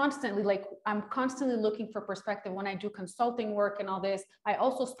 I'm constantly looking for perspective when I do consulting work and all this. I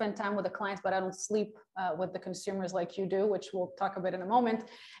also spend time with the clients, but I don't sleep with the consumers like you do, which we'll talk about in a moment.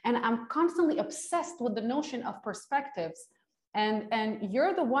 And I'm constantly obsessed with the notion of perspectives. And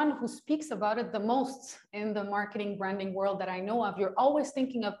you're the one who speaks about it the most in the marketing branding world that I know of. You're always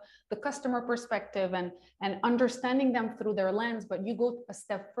thinking of the customer perspective and understanding them through their lens, but you go a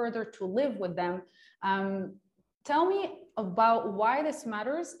step further to live with them. Tell me about why this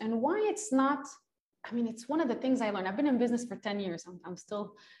matters and why it's not. I mean, it's one of the things I learned. I've been in business for 10 years. I'm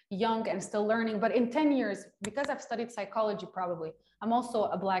still young and still learning, but in 10 years, because I've studied psychology, probably, I'm also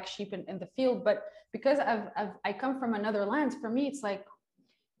a black sheep in the field, but because I come from another lens, for me, it's like,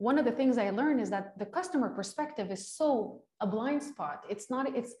 one of the things I learned is that the customer perspective is so a blind spot. It's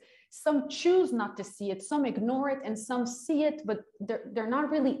some choose not to see it, some ignore it, and some see it, but they're not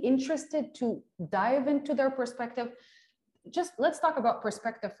really interested to dive into their perspective. Just let's talk about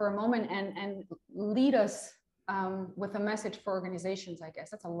perspective for a moment and lead us with a message for organizations, I guess.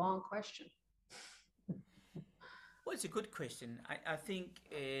 That's a long question. Well, it's a good question. I think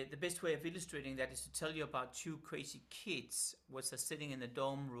the best way of illustrating that is to tell you about two crazy kids which are sitting in the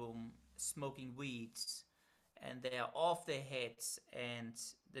dorm room smoking weeds, and they are off their heads and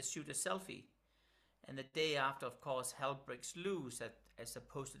they shoot a selfie. And the day after, of course, hell breaks loose as they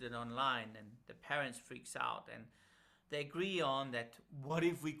posted it online, and the parents freaks out, and they agree on that, what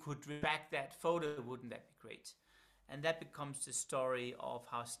if we could retract that photo? Wouldn't that be great? And that becomes the story of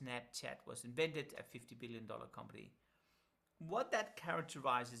how Snapchat was invented, a $50 billion company. What that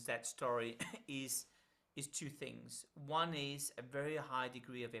characterizes that story is two things. One is a very high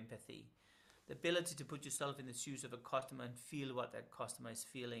degree of empathy, the ability to put yourself in the shoes of a customer and feel what that customer is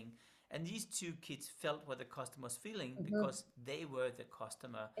feeling. And these two kids felt what the customer was feeling because they were the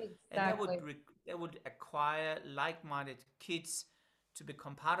customer. Exactly. And they would acquire like-minded kids to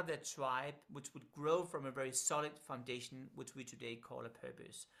become part of their tribe, which would grow from a very solid foundation, which we today call a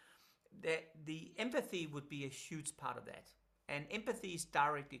purpose. The empathy would be a huge part of that. And empathy is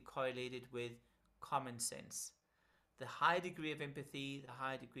directly correlated with common sense. the high degree of empathy, the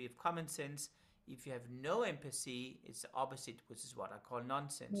high degree of common sense. If you have no empathy, it's the opposite, which is what I call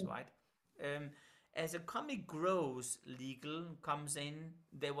nonsense, right? Um, as a company grows, legal comes in.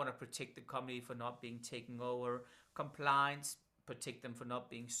 They want to protect the company for not being taken over. Compliance, protect them for not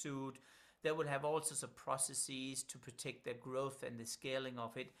being sued. They will have all sorts of processes to protect their growth and the scaling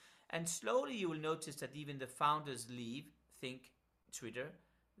of it. And slowly you will notice that even the founders leave. Think Twitter,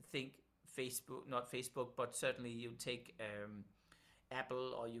 think Facebook, not Facebook, but certainly you take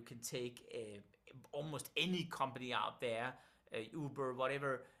Apple, or you can take almost any company out there, Uber,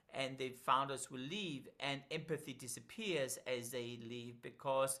 whatever, and the founders will leave, and empathy disappears as they leave,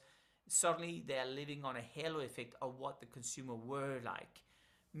 because suddenly they are living on a halo effect of what the consumer were like,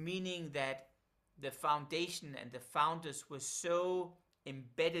 meaning that the foundation and the founders were so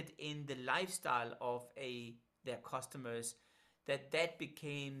embedded in the lifestyle of their customers that that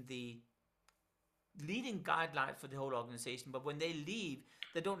became the leading guideline for the whole organization. But when they leave,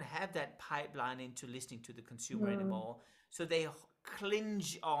 they don't have that pipeline into listening to the consumer anymore. So they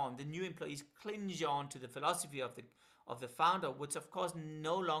clinge on, the new employees clinge on to the philosophy of the founder, which of course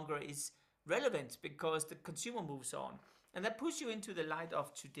no longer is relevant because the consumer moves on. And that puts you into the light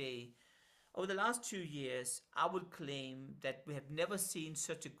of today. Over the last 2 years, I would claim that we have never seen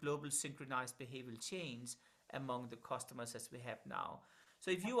such a global synchronized behavioral change among the customers as we have now. So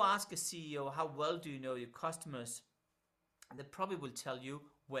if you ask a CEO, how well do you know your customers? They probably will tell you,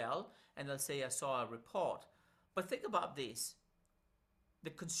 well, and they'll say, I saw a report. But think about this. The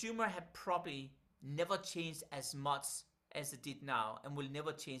consumer had probably never changed as much as it did now, and will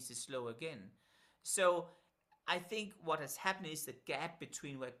never change this slow again. So I think what has happened is the gap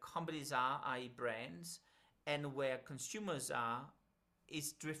between where companies are, i.e. brands, and where consumers are,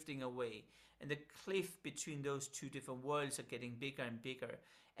 is drifting away. And the cliff between those two different worlds are getting bigger and bigger.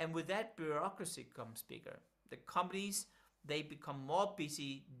 And with that, bureaucracy comes bigger. The companies, they become more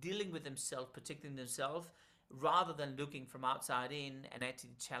busy dealing with themselves, protecting themselves, rather than looking from outside in and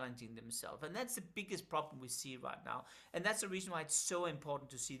actually challenging themselves. And that's the biggest problem we see right now. And that's the reason why it's so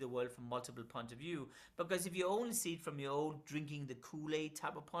important to see the world from multiple points of view. Because if you only see it from your old drinking the Kool-Aid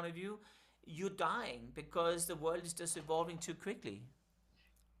type of point of view, you're dying because the world is just evolving too quickly.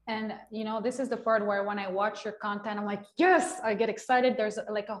 And this is the part where when I watch your content, I'm like, yes, I get excited. There's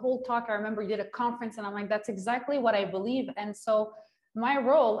like a whole talk. I remember you did a conference, and I'm like, that's exactly what I believe. And so my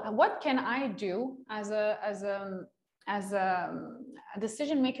role, what can I do as a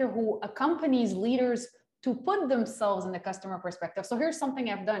decision maker who accompanies leaders to put themselves in the customer perspective? So here's something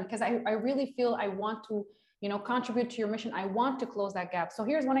I've done, because I really feel I want to contribute to your mission. I want to close that gap. So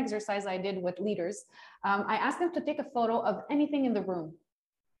here's one exercise I did with leaders. I asked them to take a photo of anything in the room.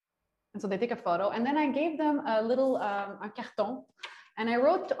 And so they take a photo, and then I gave them a little a carton, and I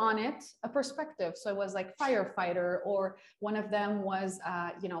wrote on it a perspective. So it was like firefighter, or one of them was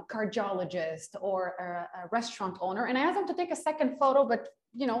cardiologist, or a restaurant owner. And I asked them to take a second photo, but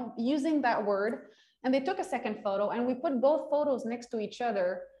using that word. And they took a second photo, and we put both photos next to each other.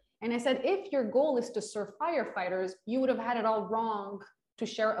 And I said, if your goal is to serve firefighters, you would have had it all wrong to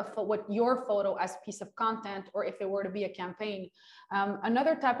share what your photo as piece of content, or if it were to be a campaign.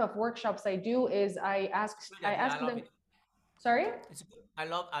 Another type of workshops I do is I ask them. It. Sorry? I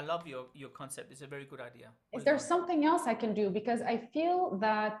love your concept. It's a very good idea. Is there something else I can do? Because I feel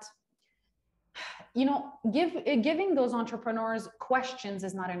that giving those entrepreneurs questions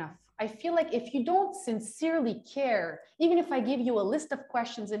is not enough. I feel like if you don't sincerely care, even if I give you a list of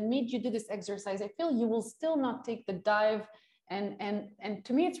questions and made you do this exercise, I feel you will still not take the dive. And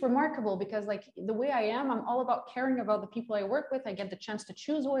to me, it's remarkable, because like the way I am, I'm all about caring about the people I work with. I get the chance to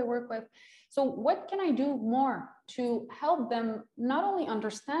choose who I work with. So what can I do more to help them not only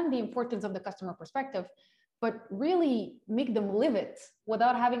understand the importance of the customer perspective, but really make them live it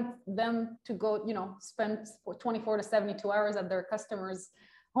without having them to go, spend 24 to 72 hours at their customers'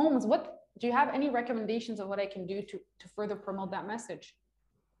 homes? What do you have any recommendations of what I can do to further promote that message?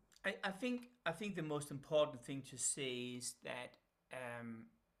 I think the most important thing to say is that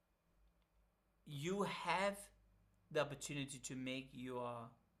you have the opportunity to make your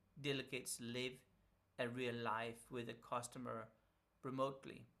delegates live a real life with a customer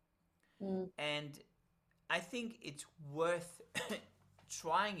remotely. And I think it's worth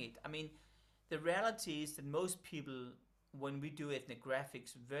trying it. I mean, the reality is that most people, when we do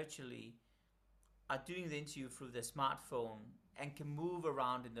ethnographics virtually, are doing the interview through their smartphone and can move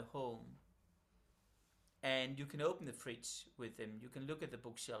around in the home. And you can open the fridge with them. You can look at the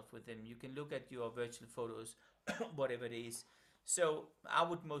bookshelf with them. You can look at your virtual photos, whatever it is. So I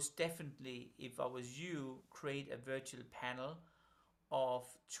would most definitely, if I was you, create a virtual panel of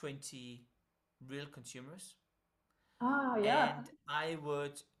 20 real consumers. Ah, yeah. And I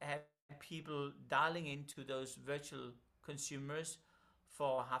would have people dialing into those virtual consumers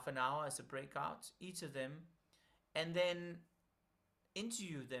for half an hour as a breakout, each of them, and then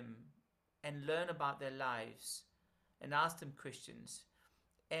interview them and learn about their lives and ask them questions.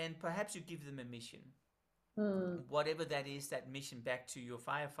 And perhaps you give them a mission, Hmm. whatever that is, that mission back to your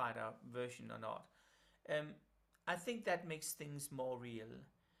firefighter version or not. Um, I think that makes things more real.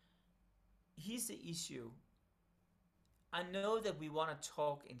 Here's the issue. I know that we want to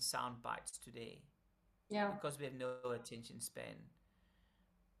talk in sound bites today Yeah. because we have no attention span.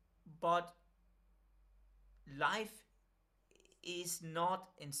 But life is not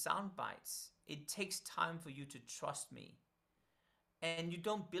in sound bites. It takes time for you to trust me. And you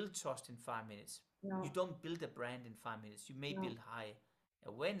don't build trust in 5 minutes. You No. don't build a brand in 5 minutes. You may No. build high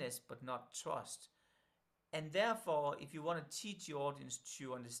awareness, but not trust. And therefore, if you want to teach your audience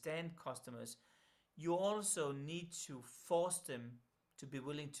to understand customers, you also need to force them to be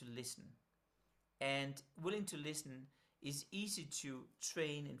willing to listen. And willing to listen is easy to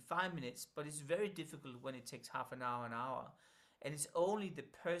train in 5 minutes, but it's very difficult when it takes half an hour. And it's only the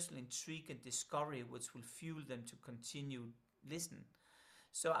personal intrigue and discovery which will fuel them to continue listen.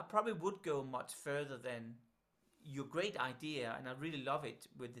 So I probably would go much further than your great idea, and I really love it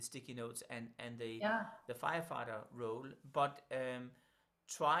with the sticky notes and Yeah. the firefighter role. But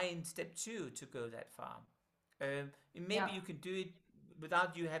try in step two to go that far. And maybe Yeah. you can do it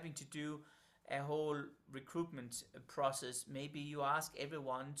without you having to do a whole recruitment process. Maybe you ask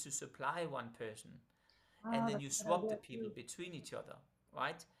everyone to supply one person, and Ah, then that's you a good swap the idea people too. between each other,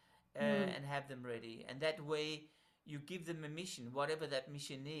 right? Hmm. And have them ready. And that way, you give them a mission, whatever that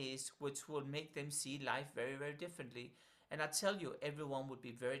mission is, which will make them see life very, very differently. And I tell you, everyone would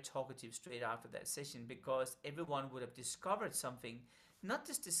be very talkative straight after that session because everyone would have discovered something, not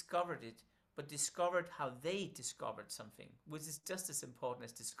just discovered it, but discovered how they discovered something, which is just as important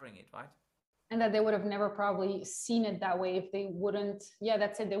as discovering it, right? And that they would have never probably seen it that way if they wouldn't, yeah,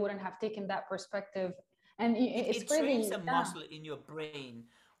 that's it. They wouldn't have taken that perspective. And it's It trains crazy. a Yeah. muscle in your brain,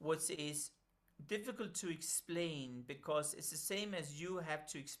 which is difficult to explain because it's the same as you have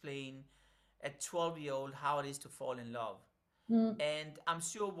to explain a 12-year-old how it is to fall in love. Hmm. And I'm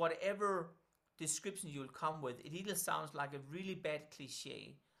sure whatever description you'll come with, it either sounds like a really bad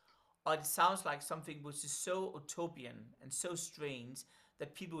cliche or it sounds like something which is so utopian and so strange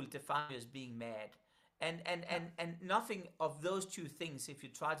that people will define you as being mad. And nothing of those two things, if you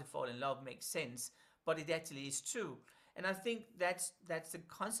try to fall in love, makes sense, but it actually is true. And I think that's the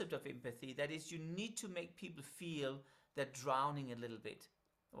concept of empathy. That is, you need to make people feel they're drowning a little bit,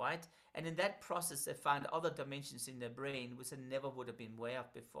 right? And in that process, they find other dimensions in their brain which they never would have been aware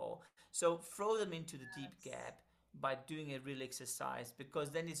of before. So throw them into the deep Yes. gap by doing a real exercise because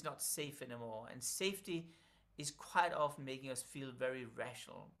then it's not safe anymore. And safety is quite often making us feel very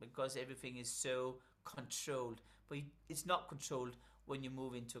rational because everything is so controlled. But it's not controlled when you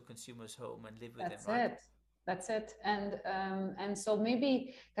move into a consumer's home and live with them, That's right? it. That's it. And so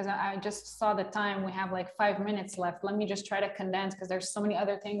maybe because I just saw the time, we have like 5 minutes left. Let me just try to condense because there's so many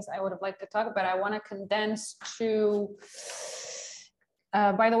other things I would have liked to talk about. I want to condense to.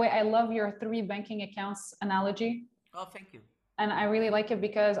 By the way, I love your three banking accounts analogy. Oh, thank you. And I really like it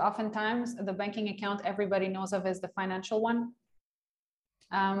because oftentimes the banking account everybody knows of is the financial one.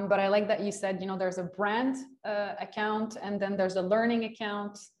 But I like that you said, there's a brand account and then there's a learning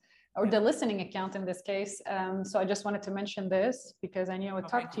account or Yeah. the listening account in this case. So I just wanted to mention this because I knew I would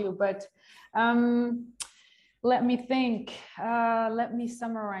Oh, talk thank to you. you, but let me think. Let me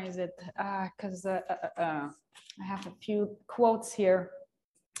summarize it because I have a few quotes here.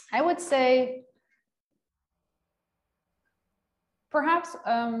 I would say perhaps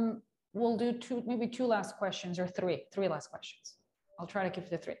we'll do maybe two last questions or three last questions. I'll try to keep it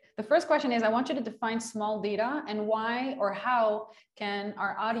to three. The first question is, I want you to define small data and why or how can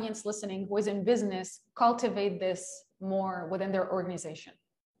our audience listening who is in business cultivate this more within their organization?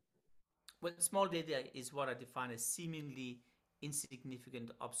 Well, small data is what I define as seemingly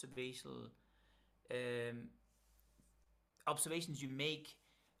insignificant um, observations you make,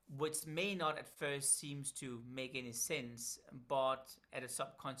 which may not at first seems to make any sense, but at a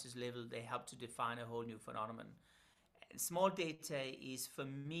subconscious level, they help to define a whole new phenomenon. Small data is for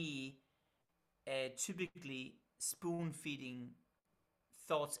me typically spoon feeding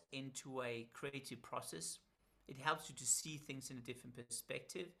thoughts into a creative process. It helps you to see things in a different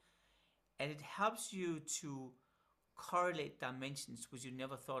perspective, and it helps you to correlate dimensions which you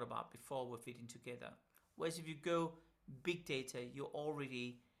never thought about before were fitting together. Whereas if you go big data, you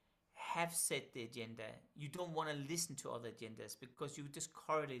already have set the agenda. You don't want to listen to other agendas because you're just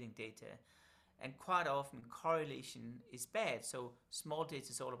correlating data. And quite often correlation is bad. So small data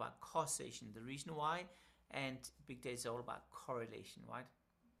is all about causation, the reason why, and big data is all about correlation, right?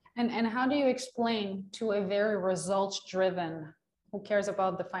 And how do you explain to a very results driven, who cares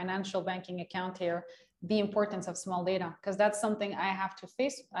about the financial banking account here, the importance of small data? Because that's something I have to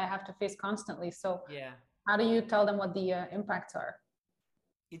face constantly. So Yeah. how do you tell them what the impacts are?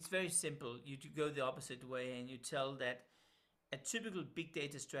 It's very simple. You go the opposite way and you tell that a typical big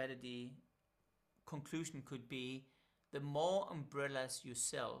data strategy conclusion could be the more umbrellas you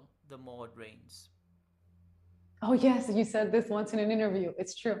sell, the more it rains. Oh yes, you said this once in an interview.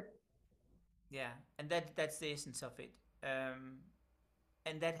 It's true. Yeah, and that's the essence of it.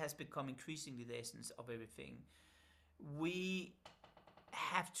 And that has become increasingly the essence of everything. We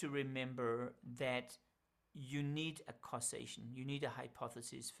have to remember that you need a causation, you need a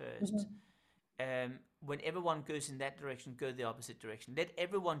hypothesis first. Mhm. When everyone goes in that direction, go the opposite direction. Let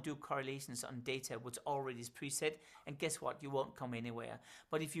everyone do correlations on data which already is preset, and guess what? You won't come anywhere.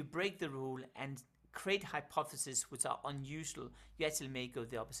 But if you break the rule and create hypotheses which are unusual, you actually may go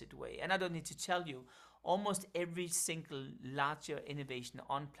the opposite way. And I don't need to tell you, almost every single larger innovation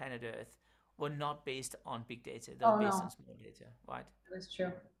on planet Earth were not based on big data. They were Oh based on no, small data, right? that's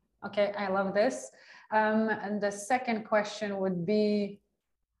true. Okay, I love this. And the second question would be,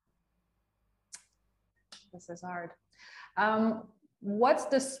 this is hard. What's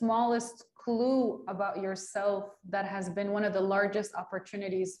the smallest clue about yourself that has been one of the largest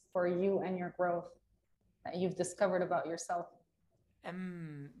opportunities for you and your growth that you've discovered about yourself?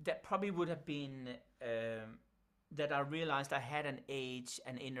 That probably would have been that I realized I had an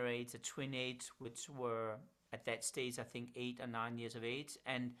inner age, a twin age, which were at that stage, I think 8 or 9 years of age.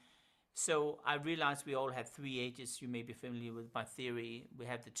 And so I realized we all have three ages. You may be familiar with my theory. We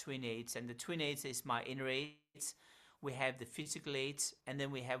have the twin age, and the twin age is my inner age. We have the physical age, and then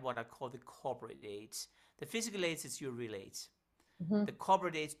we have what I call the corporate age. The physical age is your real age. Mm-hmm. The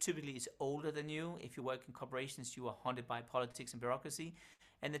corporate age typically is older than you. If you work in corporations, you are haunted by politics and bureaucracy.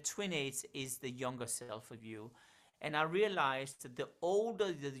 And the twin age is the younger self of you. And I realized that the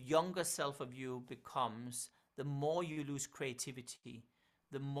older the younger self of you becomes, the more you lose creativity,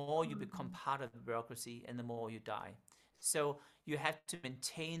 the more you become part of the bureaucracy, and the more you die. So you have to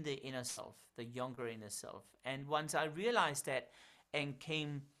maintain the inner self, the younger inner self. And once I realized that and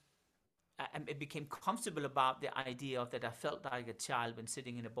it became comfortable about the idea of that I felt like a child when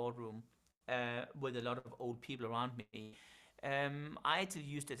sitting in a boardroom with a lot of old people around me. I actually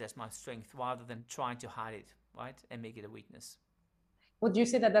used it as my strength rather than trying to hide it, right, and make it a weakness. Would you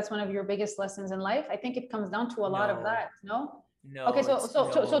say that that's one of your biggest lessons in life? I think it comes down to a lot of No, that, no? Okay, no, so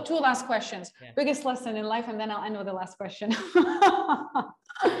it's two last questions. yeah. Biggest lesson in life, and then I'll end with the last question.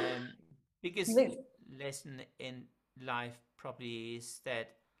 Um, Biggest The- lesson in life probably is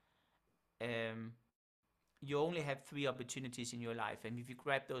that um, you only have three opportunities in your life, and if you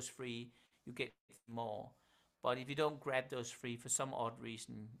grab those three, you get more. But if you don't grab those three for some odd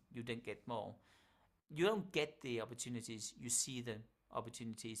reason, you don't get more. You don't get the opportunities, you see the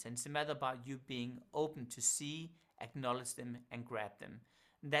opportunities, and it's a matter about you being open to see, acknowledge them, and grab them.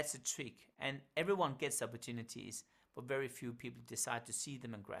 And that's a trick. And everyone gets opportunities, but very few people decide to see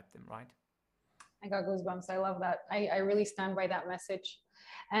them and grab them, right? I got goosebumps. I love that. I really stand by that message.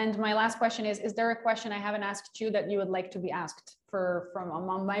 And my last question is there a question I haven't asked you that you would like to be asked from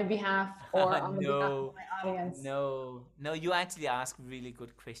on my behalf or on the behalf of No, my audience? no. You actually ask really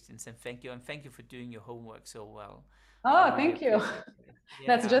good questions, and thank you for doing your homework so well. I Oh, really thank you. appreciate it.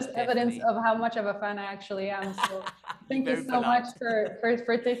 That's Yeah, just evidence definitely. of how much of a fan I actually am. So You're thank you very so much polite.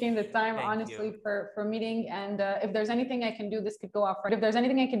 for taking the time, Thank you. honestly, for meeting. And if there's anything I can do, this could go off, right? If there's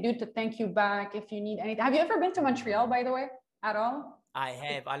anything I can do to thank you back, if you need anything. Have you ever been to Montreal, by the way, at all? I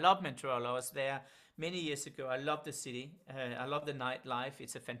have. I love Montreal. I was there many years ago. I love the city. I love the nightlife.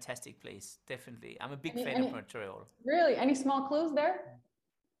 It's a fantastic place. Definitely. I'm a big fan of Montreal. Really, any small clues there?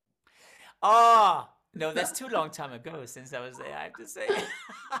 Ah, no, that's too long time ago since I was there, I have to say.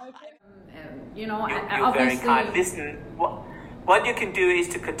 Okay. You know, You're very kind. obviously. Listen, what you can do is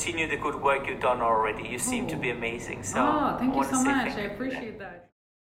to continue the good work you've done already. You seem to be amazing. So Oh, thank I you want to so say much. thank I you for that. appreciate that.